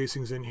bullet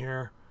casings in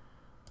here.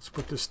 Let's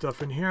put this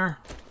stuff in here.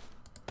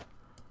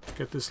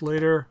 Get this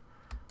later.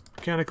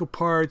 Mechanical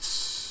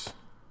parts.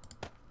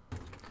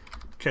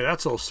 Okay,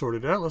 that's all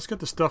sorted out. Let's get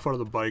the stuff out of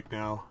the bike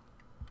now.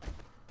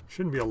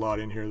 Shouldn't be a lot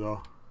in here,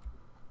 though.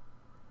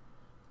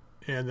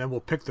 And then we'll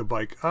pick the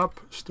bike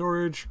up.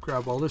 Storage.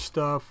 Grab all this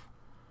stuff.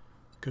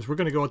 Because we're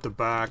going to go at the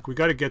back. We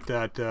got to get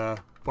that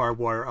barbed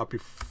wire up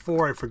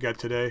before I forget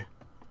today.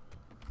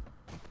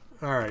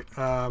 Alright,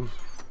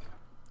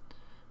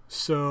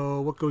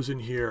 so what goes in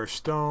here?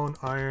 Stone,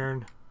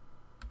 iron,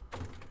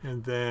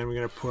 and then we're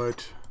going to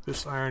put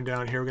this iron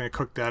down here. We're going to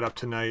cook that up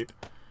tonight.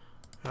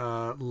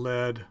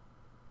 Lead,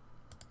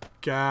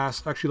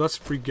 gas. Actually,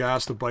 let's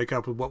re-gas the bike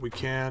up with what we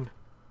can.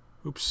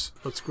 Oops,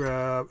 let's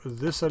grab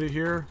this out of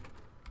here,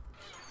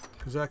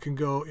 because that can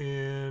go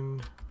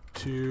in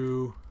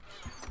to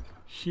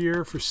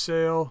here for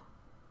sale.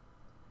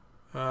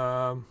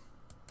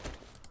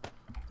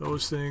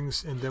 Those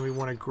things, and then we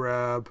want to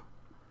grab,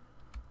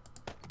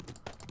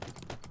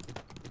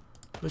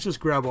 let's just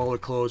grab all the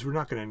clothes. We're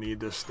not going to need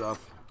this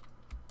stuff.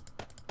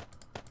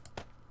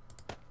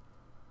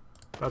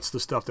 That's the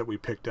stuff that we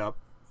picked up.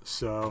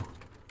 So,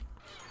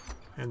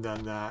 and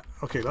then that.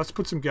 Okay, let's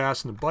put some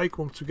gas in the bike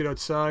once we get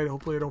outside.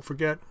 Hopefully I don't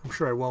forget. I'm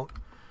sure I won't.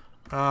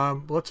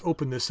 Let's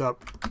open this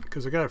up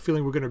because I got a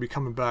feeling we're going to be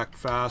coming back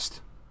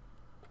fast.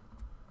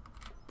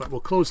 But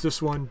we'll close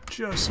this one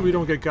just so we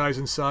don't get guys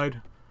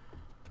inside.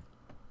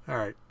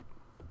 Alright.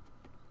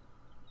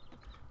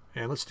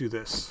 And let's do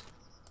this.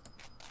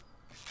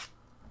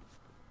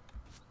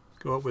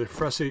 Go up with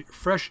fresh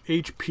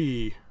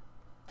HP.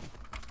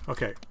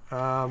 Okay.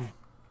 Barbed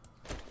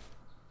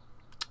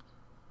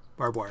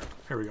wire.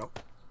 There we go.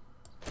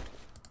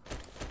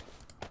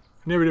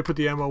 Never did put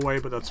the ammo away,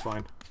 but that's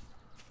fine.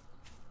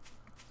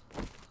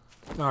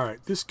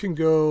 Alright, this can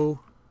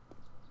go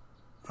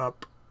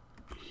up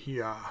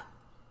here.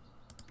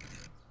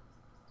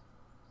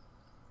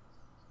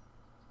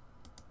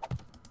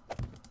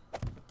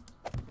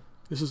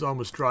 This is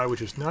almost dry,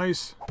 which is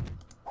nice.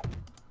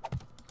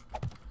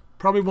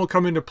 Probably won't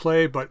come into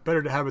play, but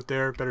better to have it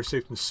there. Better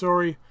safe than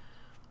sorry.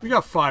 We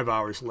got 5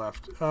 hours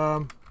left.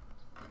 Let's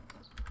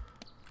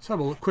have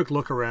a quick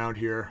look around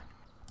here.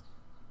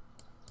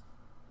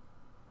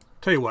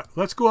 Tell you what,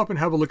 let's go up and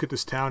have a look at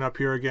this town up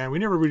here again. We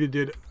never really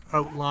did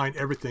outline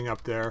everything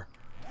up there.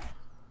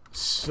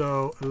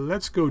 So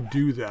let's go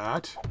do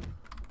that.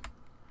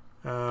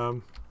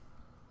 Drop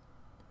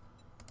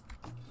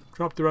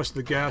the rest of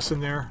the gas in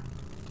there.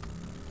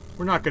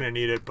 We're not going to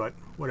need it, but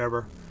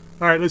whatever.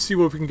 Alright, let's see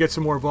if we can get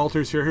some more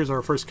vaulters here. Here's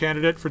our first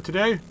candidate for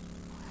today.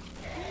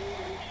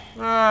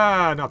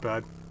 Ah, not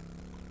bad.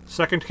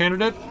 Second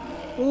candidate.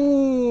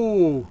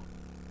 Ooh!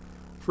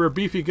 For a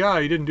beefy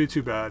guy, he didn't do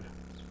too bad.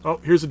 Oh,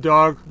 here's a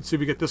dog. Let's see if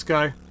we get this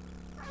guy.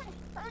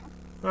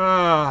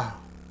 Ah,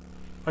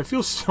 I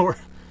feel sorry.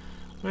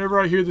 Whenever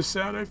I hear the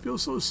sound, I feel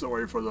so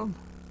sorry for them.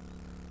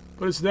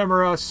 But it's them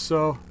or us,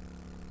 so...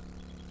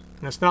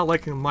 And it's not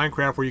like in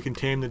Minecraft where you can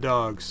tame the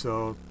dogs,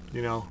 so,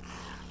 you know...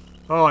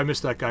 Oh, I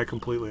missed that guy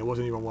completely. I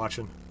wasn't even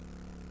watching.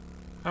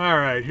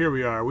 Alright, here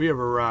we are. We have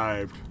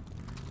arrived.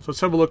 So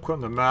let's have a look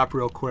on the map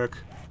real quick.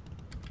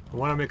 I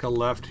want to make a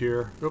left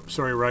here. Oops,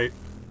 sorry, right.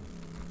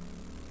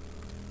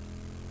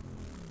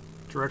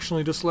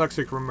 Directionally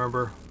dyslexic,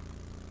 remember.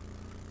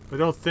 But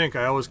don't think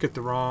I always get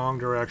the wrong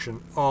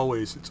direction.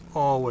 Always. It's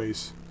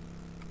always.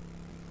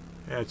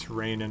 Yeah, it's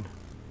raining.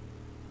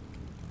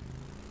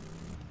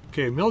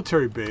 Okay,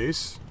 military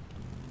base.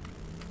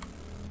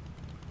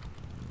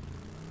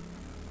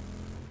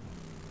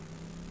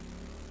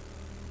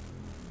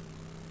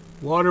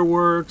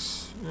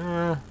 Waterworks.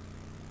 I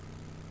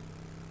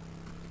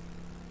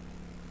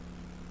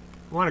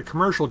want a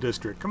commercial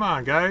district. Come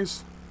on,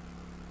 guys.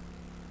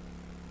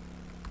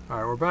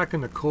 Alright, we're back in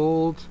the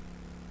cold.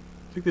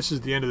 I think this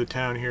is the end of the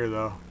town here,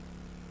 though.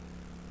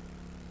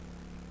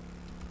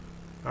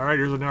 Alright,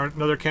 here's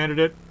another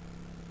candidate.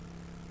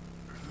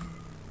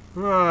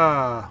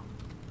 Ah,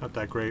 not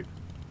that great.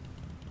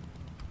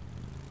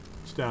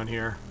 It's down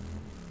here.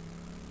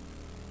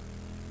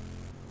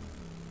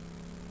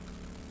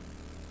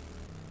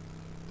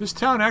 This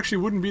town actually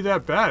wouldn't be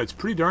that bad. It's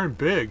pretty darn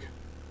big.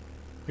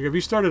 Like, if you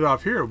started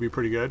off here, it would be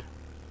pretty good.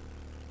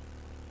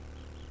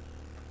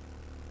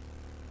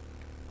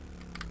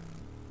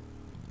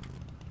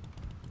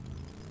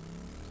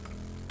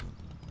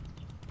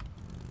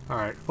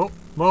 Alright. Oh,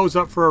 Mo's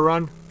up for a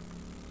run.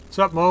 What's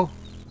up, Mo?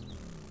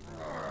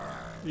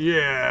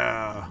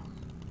 Yeah.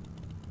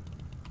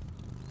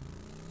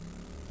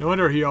 No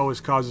wonder he always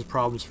causes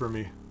problems for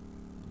me.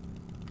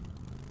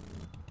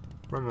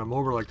 Running him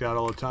over like that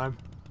all the time.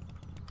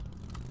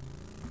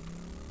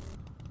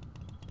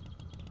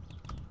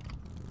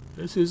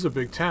 This is a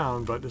big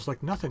town, but there's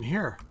like nothing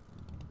here.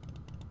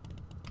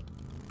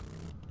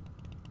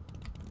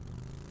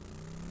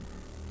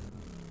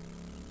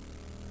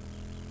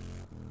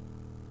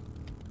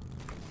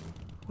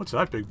 What's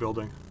that big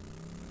building?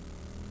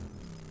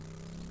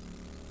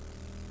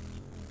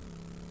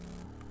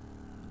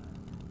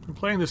 I've been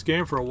playing this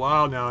game for a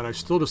while now, and I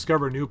still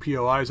discover new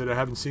POIs that I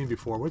haven't seen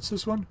before. What's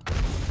this one?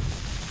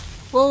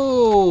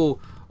 Oh!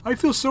 I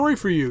feel sorry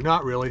for you.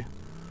 Not really.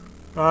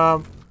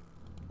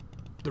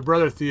 The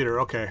Brother Theater.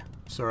 Okay.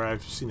 Sorry,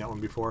 I've seen that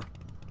one before.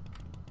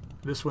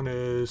 This one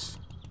is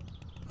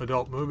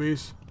adult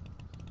movies.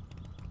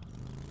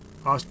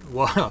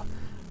 Wow.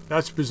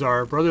 That's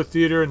bizarre. Brother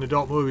Theater and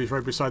adult movies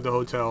right beside the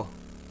hotel.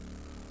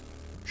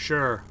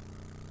 Sure.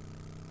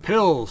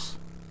 Pills.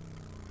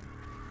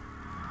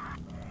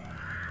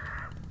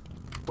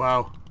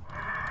 Wow.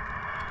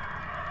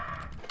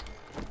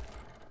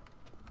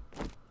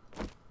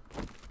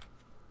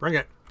 Bring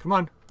it. Come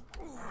on.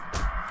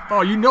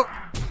 Oh, you know...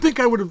 think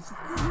I would have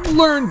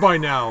learned by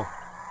now.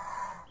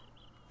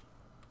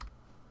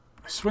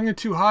 I swing it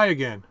too high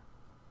again.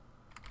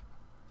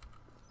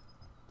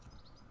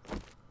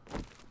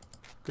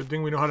 Good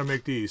thing we know how to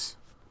make these.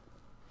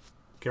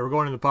 Okay, we're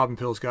going into popping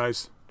pills,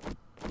 guys.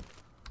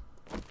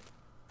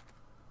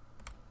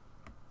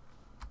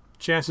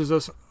 Chances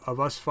of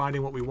us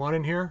finding what we want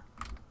in here,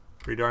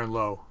 pretty darn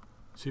low.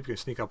 See if we can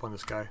sneak up on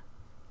this guy.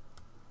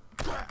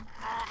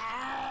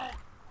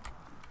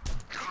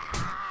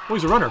 Oh,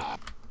 he's a runner.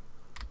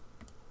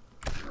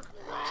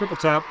 Triple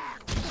tap.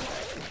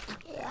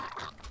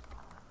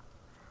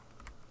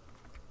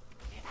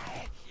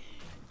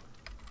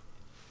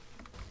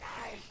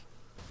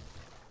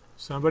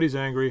 Somebody's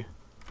angry.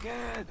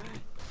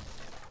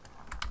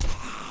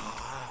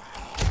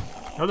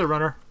 Another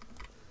runner.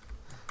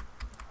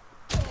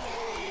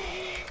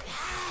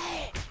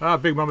 Ah,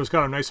 Big Mama's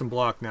got him nice and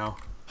blocked now.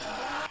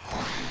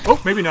 Oh,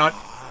 maybe not.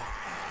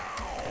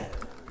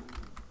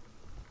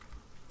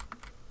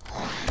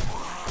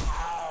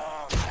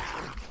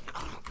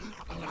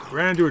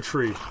 Ran into a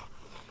tree.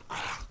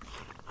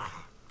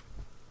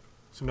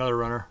 It's another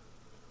runner.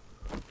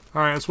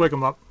 Alright, let's wake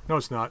him up. No,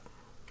 it's not.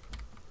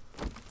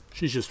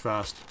 She's just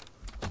fast.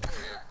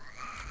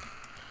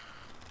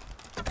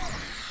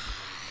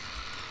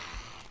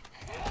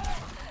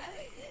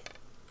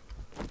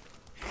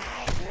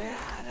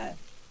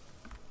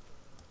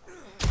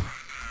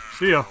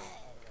 See ya.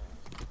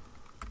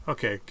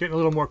 Okay, getting a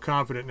little more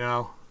confident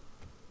now.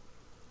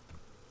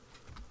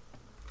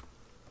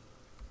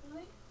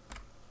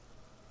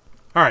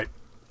 Alright.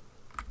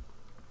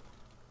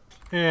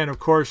 And of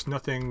course,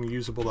 nothing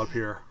usable up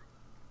here.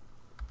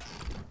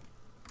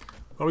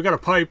 Well, we got a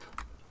pipe.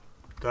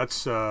 That's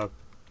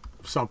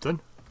something.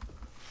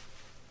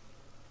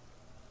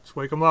 Let's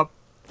wake him up.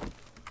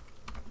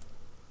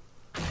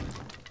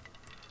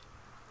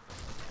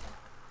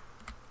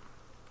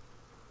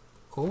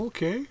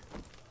 Okay.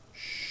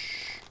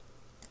 Shh.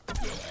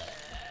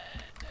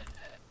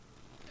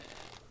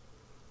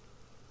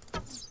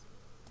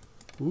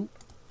 Ooh.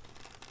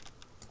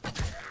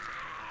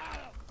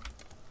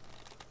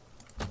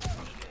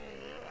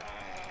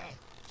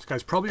 This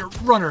guy's probably a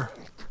runner.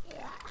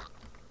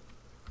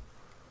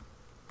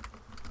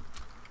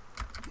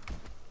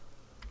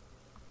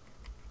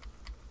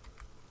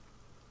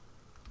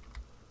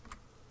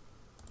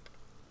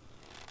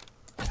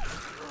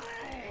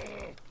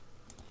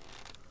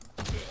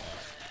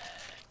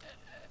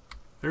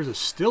 There's a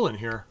still in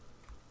here.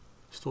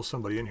 Still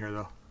somebody in here,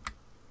 though.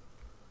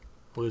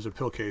 Well, there's a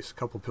pill case. A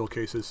couple pill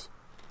cases.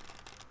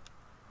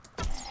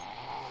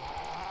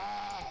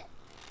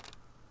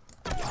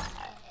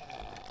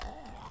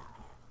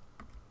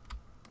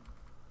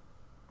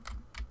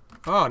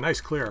 Oh,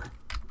 nice clear.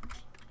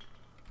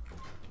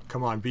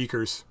 Come on,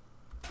 beakers.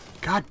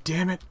 God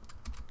damn it.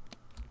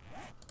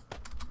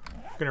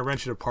 I'm gonna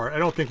wrench it apart. I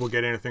don't think we'll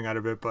get anything out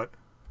of it, but...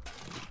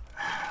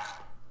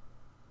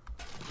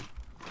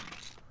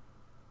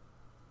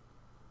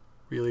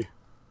 Really?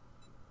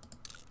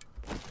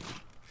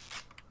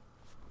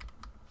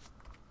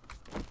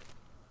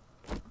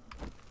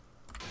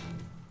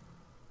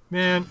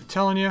 Man, I'm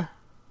telling you.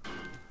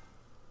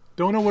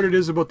 Don't know what it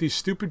is about these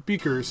stupid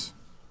beakers.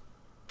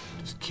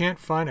 Just can't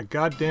find a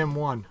goddamn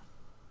one.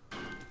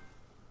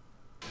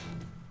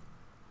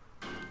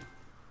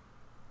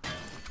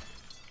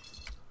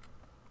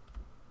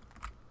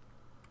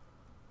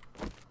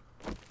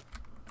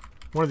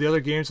 One of the other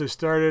games I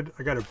started,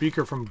 I got a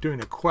beaker from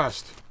doing a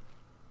quest.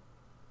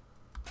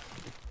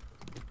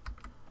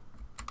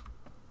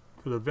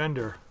 For the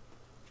vendor.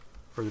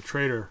 Or the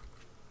trader.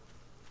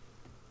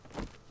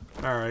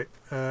 Alright.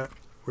 Where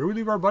do we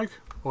leave our bike?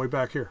 Oh, way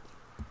back here.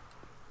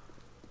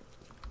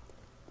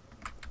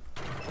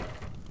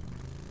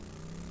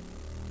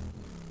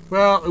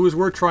 Well, it was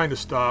worth trying to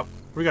stop.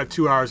 We got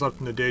 2 hours left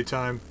in the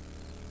daytime.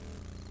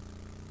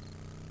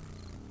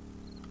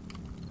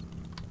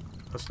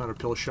 That's not a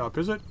pill shop,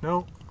 is it?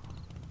 No.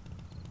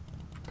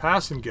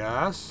 Passing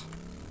gas.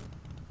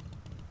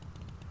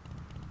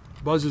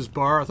 Buzz's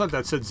Bar. I thought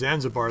that said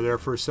Zanzibar there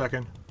for a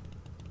second.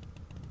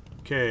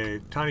 Okay,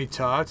 Tiny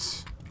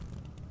Tots.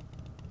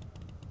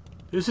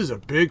 This is a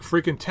big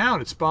freaking town.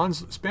 It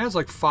spans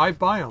like 5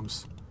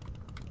 biomes.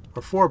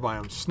 Or 4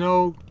 biomes.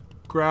 Snow,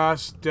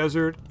 grass,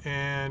 desert,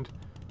 and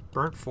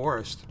burnt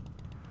forest.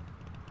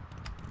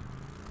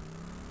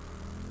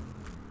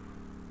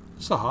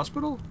 Is this a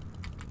hospital?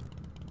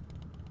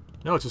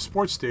 No, it's a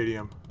sports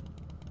stadium.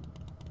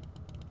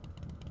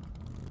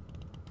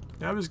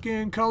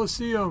 Navisgain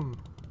Coliseum.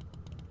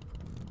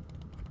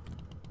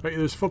 Bet you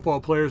there's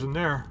football players in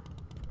there.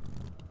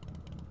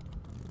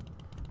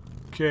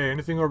 Okay,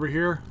 anything over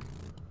here?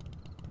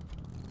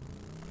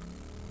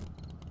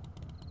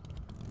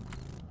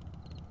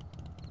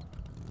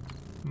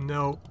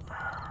 No.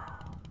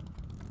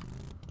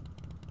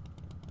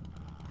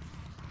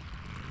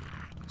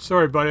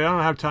 Sorry, buddy, I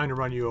don't have time to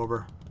run you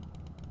over.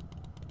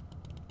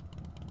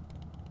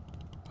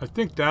 I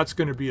think that's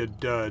going to be a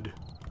dud.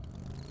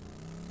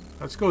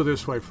 Let's go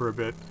this way for a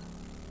bit.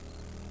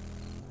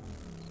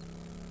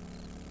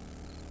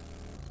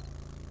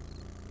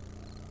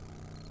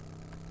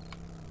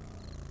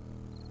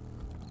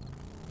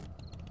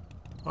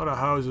 A lot of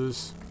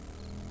houses.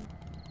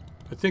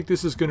 I think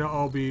this is going to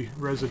all be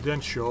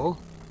residential.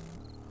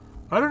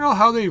 I don't know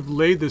how they've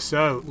laid this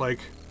out, like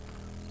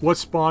what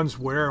spawns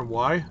where and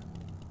why.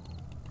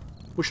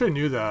 Wish I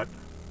knew that.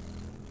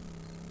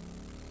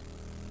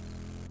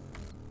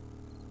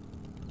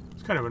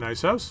 It's kind of a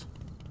nice house.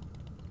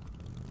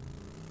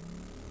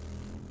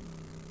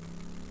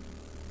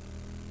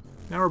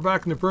 Now we're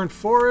back in the burnt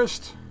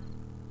forest.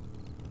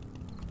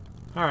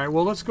 Alright,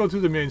 well, let's go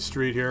through the main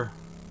street here.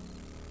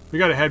 We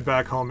gotta head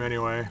back home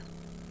anyway.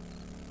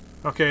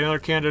 Okay, another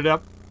candidate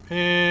up.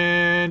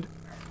 And...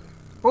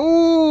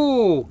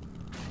 Oh!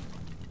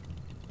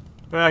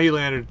 Ah, he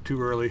landed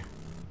too early.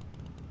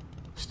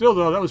 Still,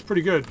 though, that was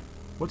pretty good.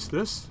 What's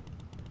this?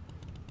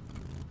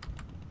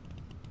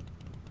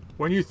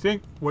 When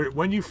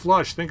you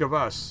flush, think of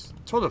us.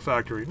 Toilet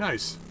factory.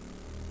 Nice.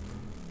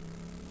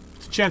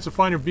 It's a chance of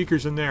finding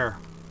beakers in there.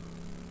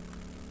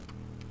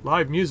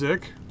 Live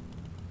music.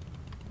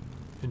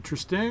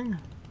 Interesting.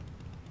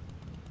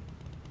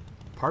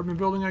 Apartment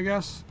building, I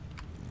guess.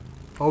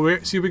 Oh,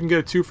 wait. See if we can get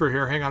a twofer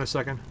here. Hang on a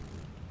second.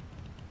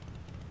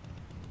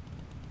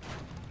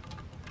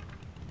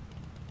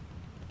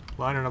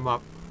 Lining them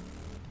up.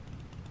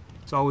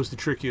 It's always the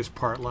trickiest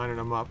part, lining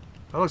them up.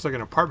 That looks like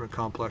an apartment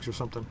complex or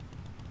something.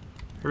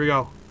 Here we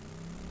go.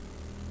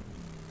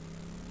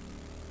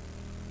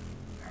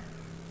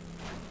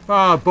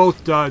 Ah,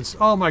 both duds.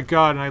 Oh my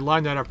god, and I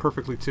lined that up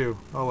perfectly too.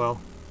 Oh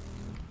well.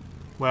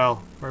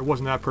 Well, or it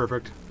wasn't that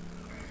perfect.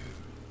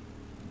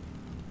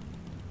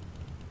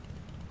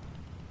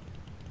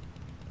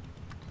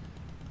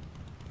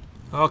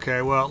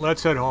 Okay, well,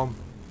 let's head home.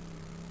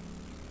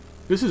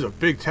 This is a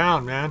big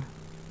town, man.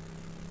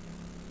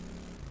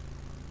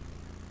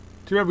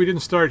 Too bad we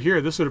didn't start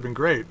here. This would have been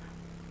great.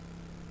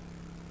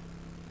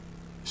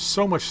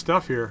 So much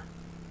stuff here.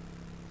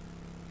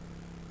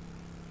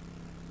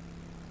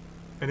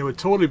 And it would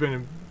totally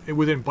been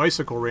within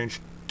bicycle range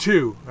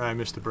too. I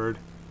missed the bird.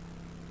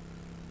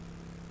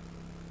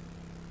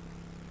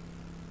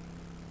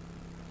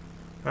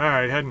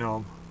 Alright, heading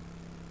home.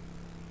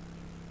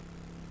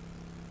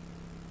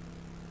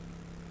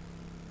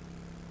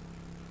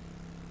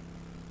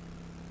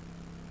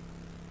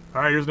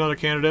 Alright, here's another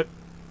candidate.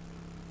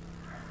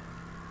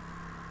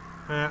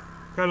 Got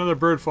another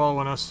bird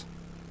following us.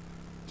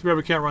 Too bad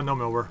we can't run them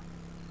over.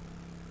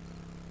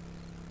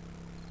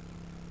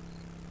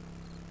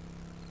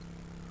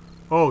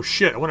 Oh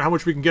shit, I wonder how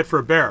much we can get for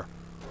a bear.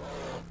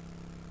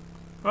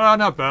 Ah,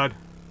 not bad.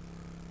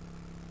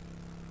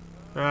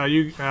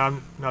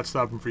 I'm not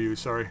stopping for you,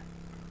 sorry.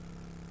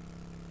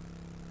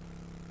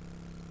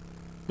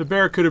 The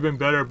bear could have been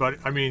better, but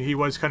I mean, he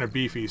was kind of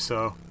beefy,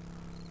 so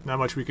not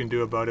much we can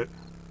do about it.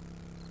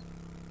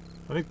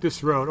 I think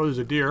this road, oh, there's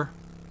a deer.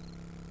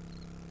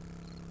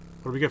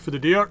 What do we get for the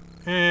deer?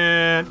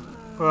 And,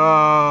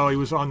 oh, he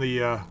was on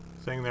the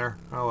thing there.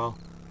 Oh well.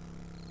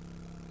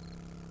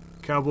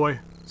 Cowboy.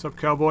 What's up,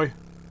 cowboy?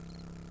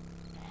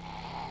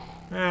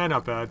 Eh,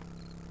 not bad.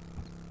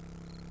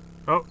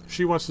 Oh,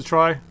 she wants to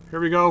try. Here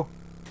we go.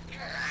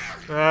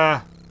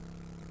 I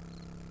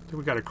think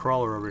we got a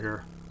crawler over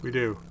here. We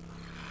do.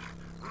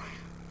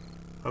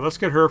 Well, let's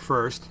get her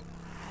first.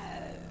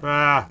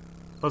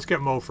 Let's get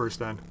Mo first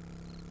then.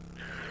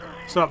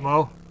 What's up,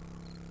 Mo?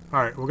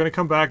 Alright, we're gonna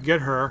come back,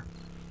 get her.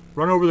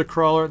 Run over the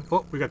crawler.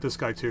 Oh, we got this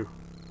guy too.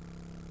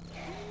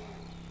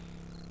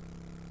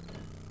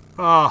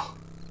 Oh.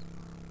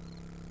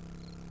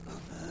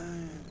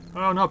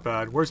 Oh, not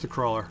bad. Where's the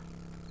crawler?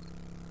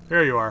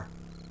 There you are.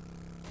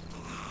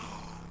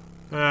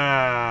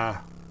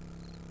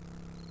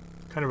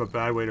 Kind of a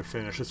bad way to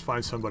finish. Let's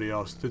find somebody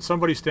else. Did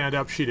somebody stand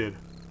up? She did.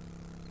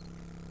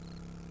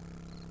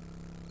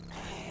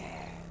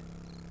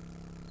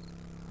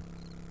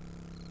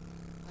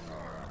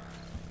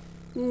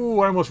 Ooh,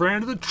 I almost ran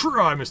into the tree.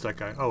 Oh, I missed that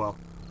guy. Oh well.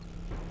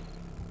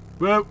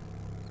 Well,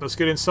 let's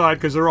get inside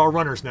because they're all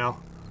runners now.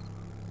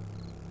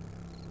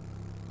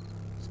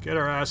 Let's get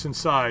our ass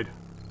inside.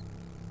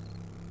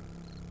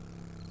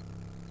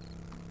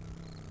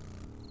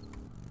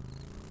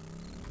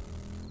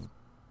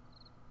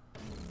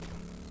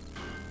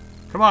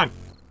 Come on.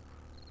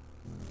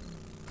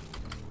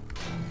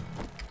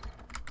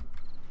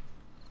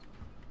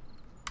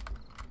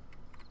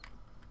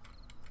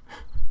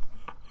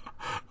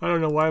 I don't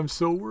know why I'm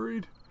so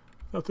worried.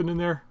 Nothing in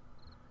there.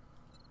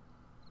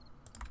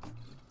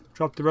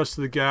 Drop the rest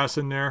of the gas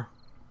in there.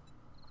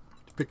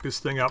 Pick this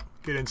thing up.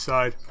 Get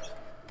inside.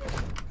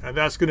 And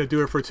that's going to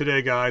do it for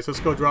today, guys. Let's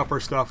go drop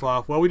our stuff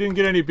off. Well, we didn't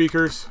get any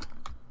beakers.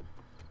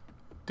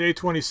 Day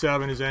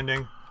 27 is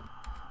ending.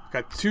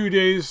 Got 2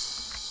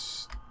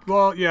 days.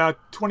 Well, yeah,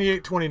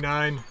 28,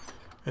 29.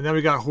 And then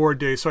we got Horde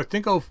Day. So I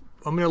think I'm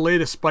going to lay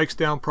the spikes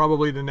down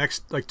probably the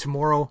next, like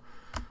tomorrow.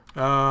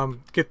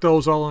 Get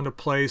those all into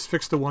place,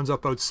 fix the ones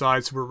up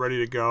outside so we're ready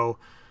to go.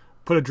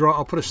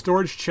 I'll put a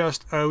storage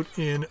chest out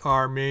in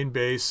our main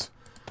base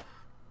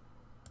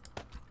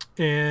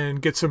and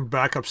get some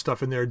backup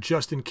stuff in there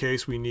just in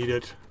case we need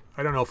it.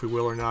 I don't know if we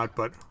will or not,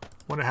 but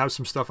want to have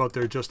some stuff out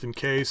there just in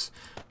case.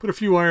 Put a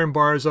few iron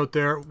bars out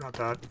there. Not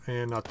that,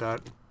 and not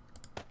that.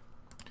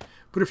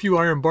 Put a few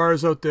iron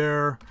bars out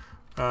there.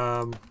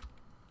 Can't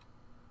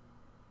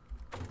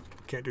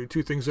do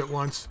two things at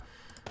once.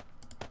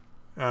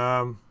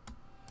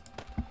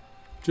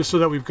 Just so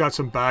that we've got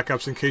some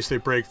backups in case they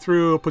break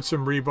through. Put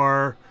some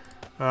rebar,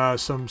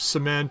 some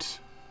cement,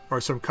 or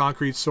some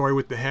concrete, sorry,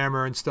 with the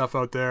hammer and stuff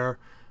out there.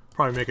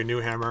 Probably make a new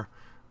hammer.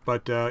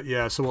 But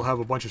yeah, so we'll have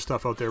a bunch of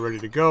stuff out there ready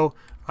to go.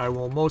 I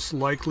will most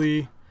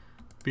likely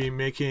be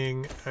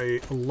making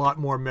a lot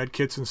more med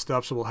kits and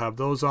stuff, so we'll have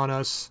those on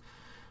us.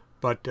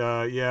 But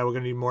yeah, we're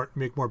going to need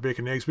make more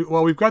bacon and eggs.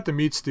 Well, we've got the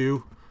meat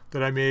stew.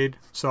 that I made.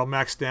 So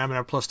max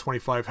stamina, plus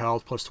 25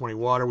 health, plus 20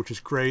 water, which is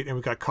great. And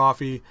we got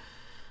coffee,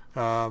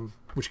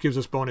 which gives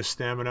us bonus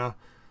stamina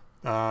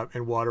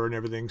and water and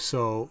everything.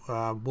 So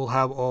we'll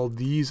have all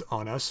these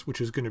on us,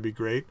 which is going to be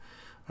great.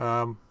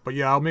 But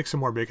yeah, I'll make some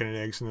more bacon and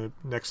eggs in the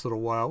next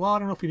little while. Well, I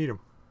don't know if you need them.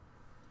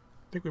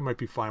 I think we might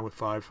be fine with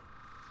 5.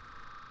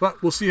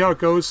 But we'll see how it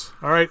goes.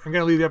 All right, I'm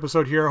going to leave the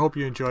episode here. I hope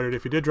you enjoyed it.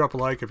 If you did, drop a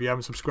like. If you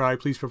haven't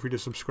subscribed, please feel free to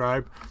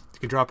subscribe. You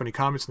can drop any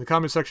comments in the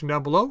comment section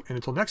down below. And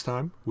until next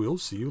time, we'll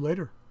see you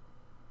later.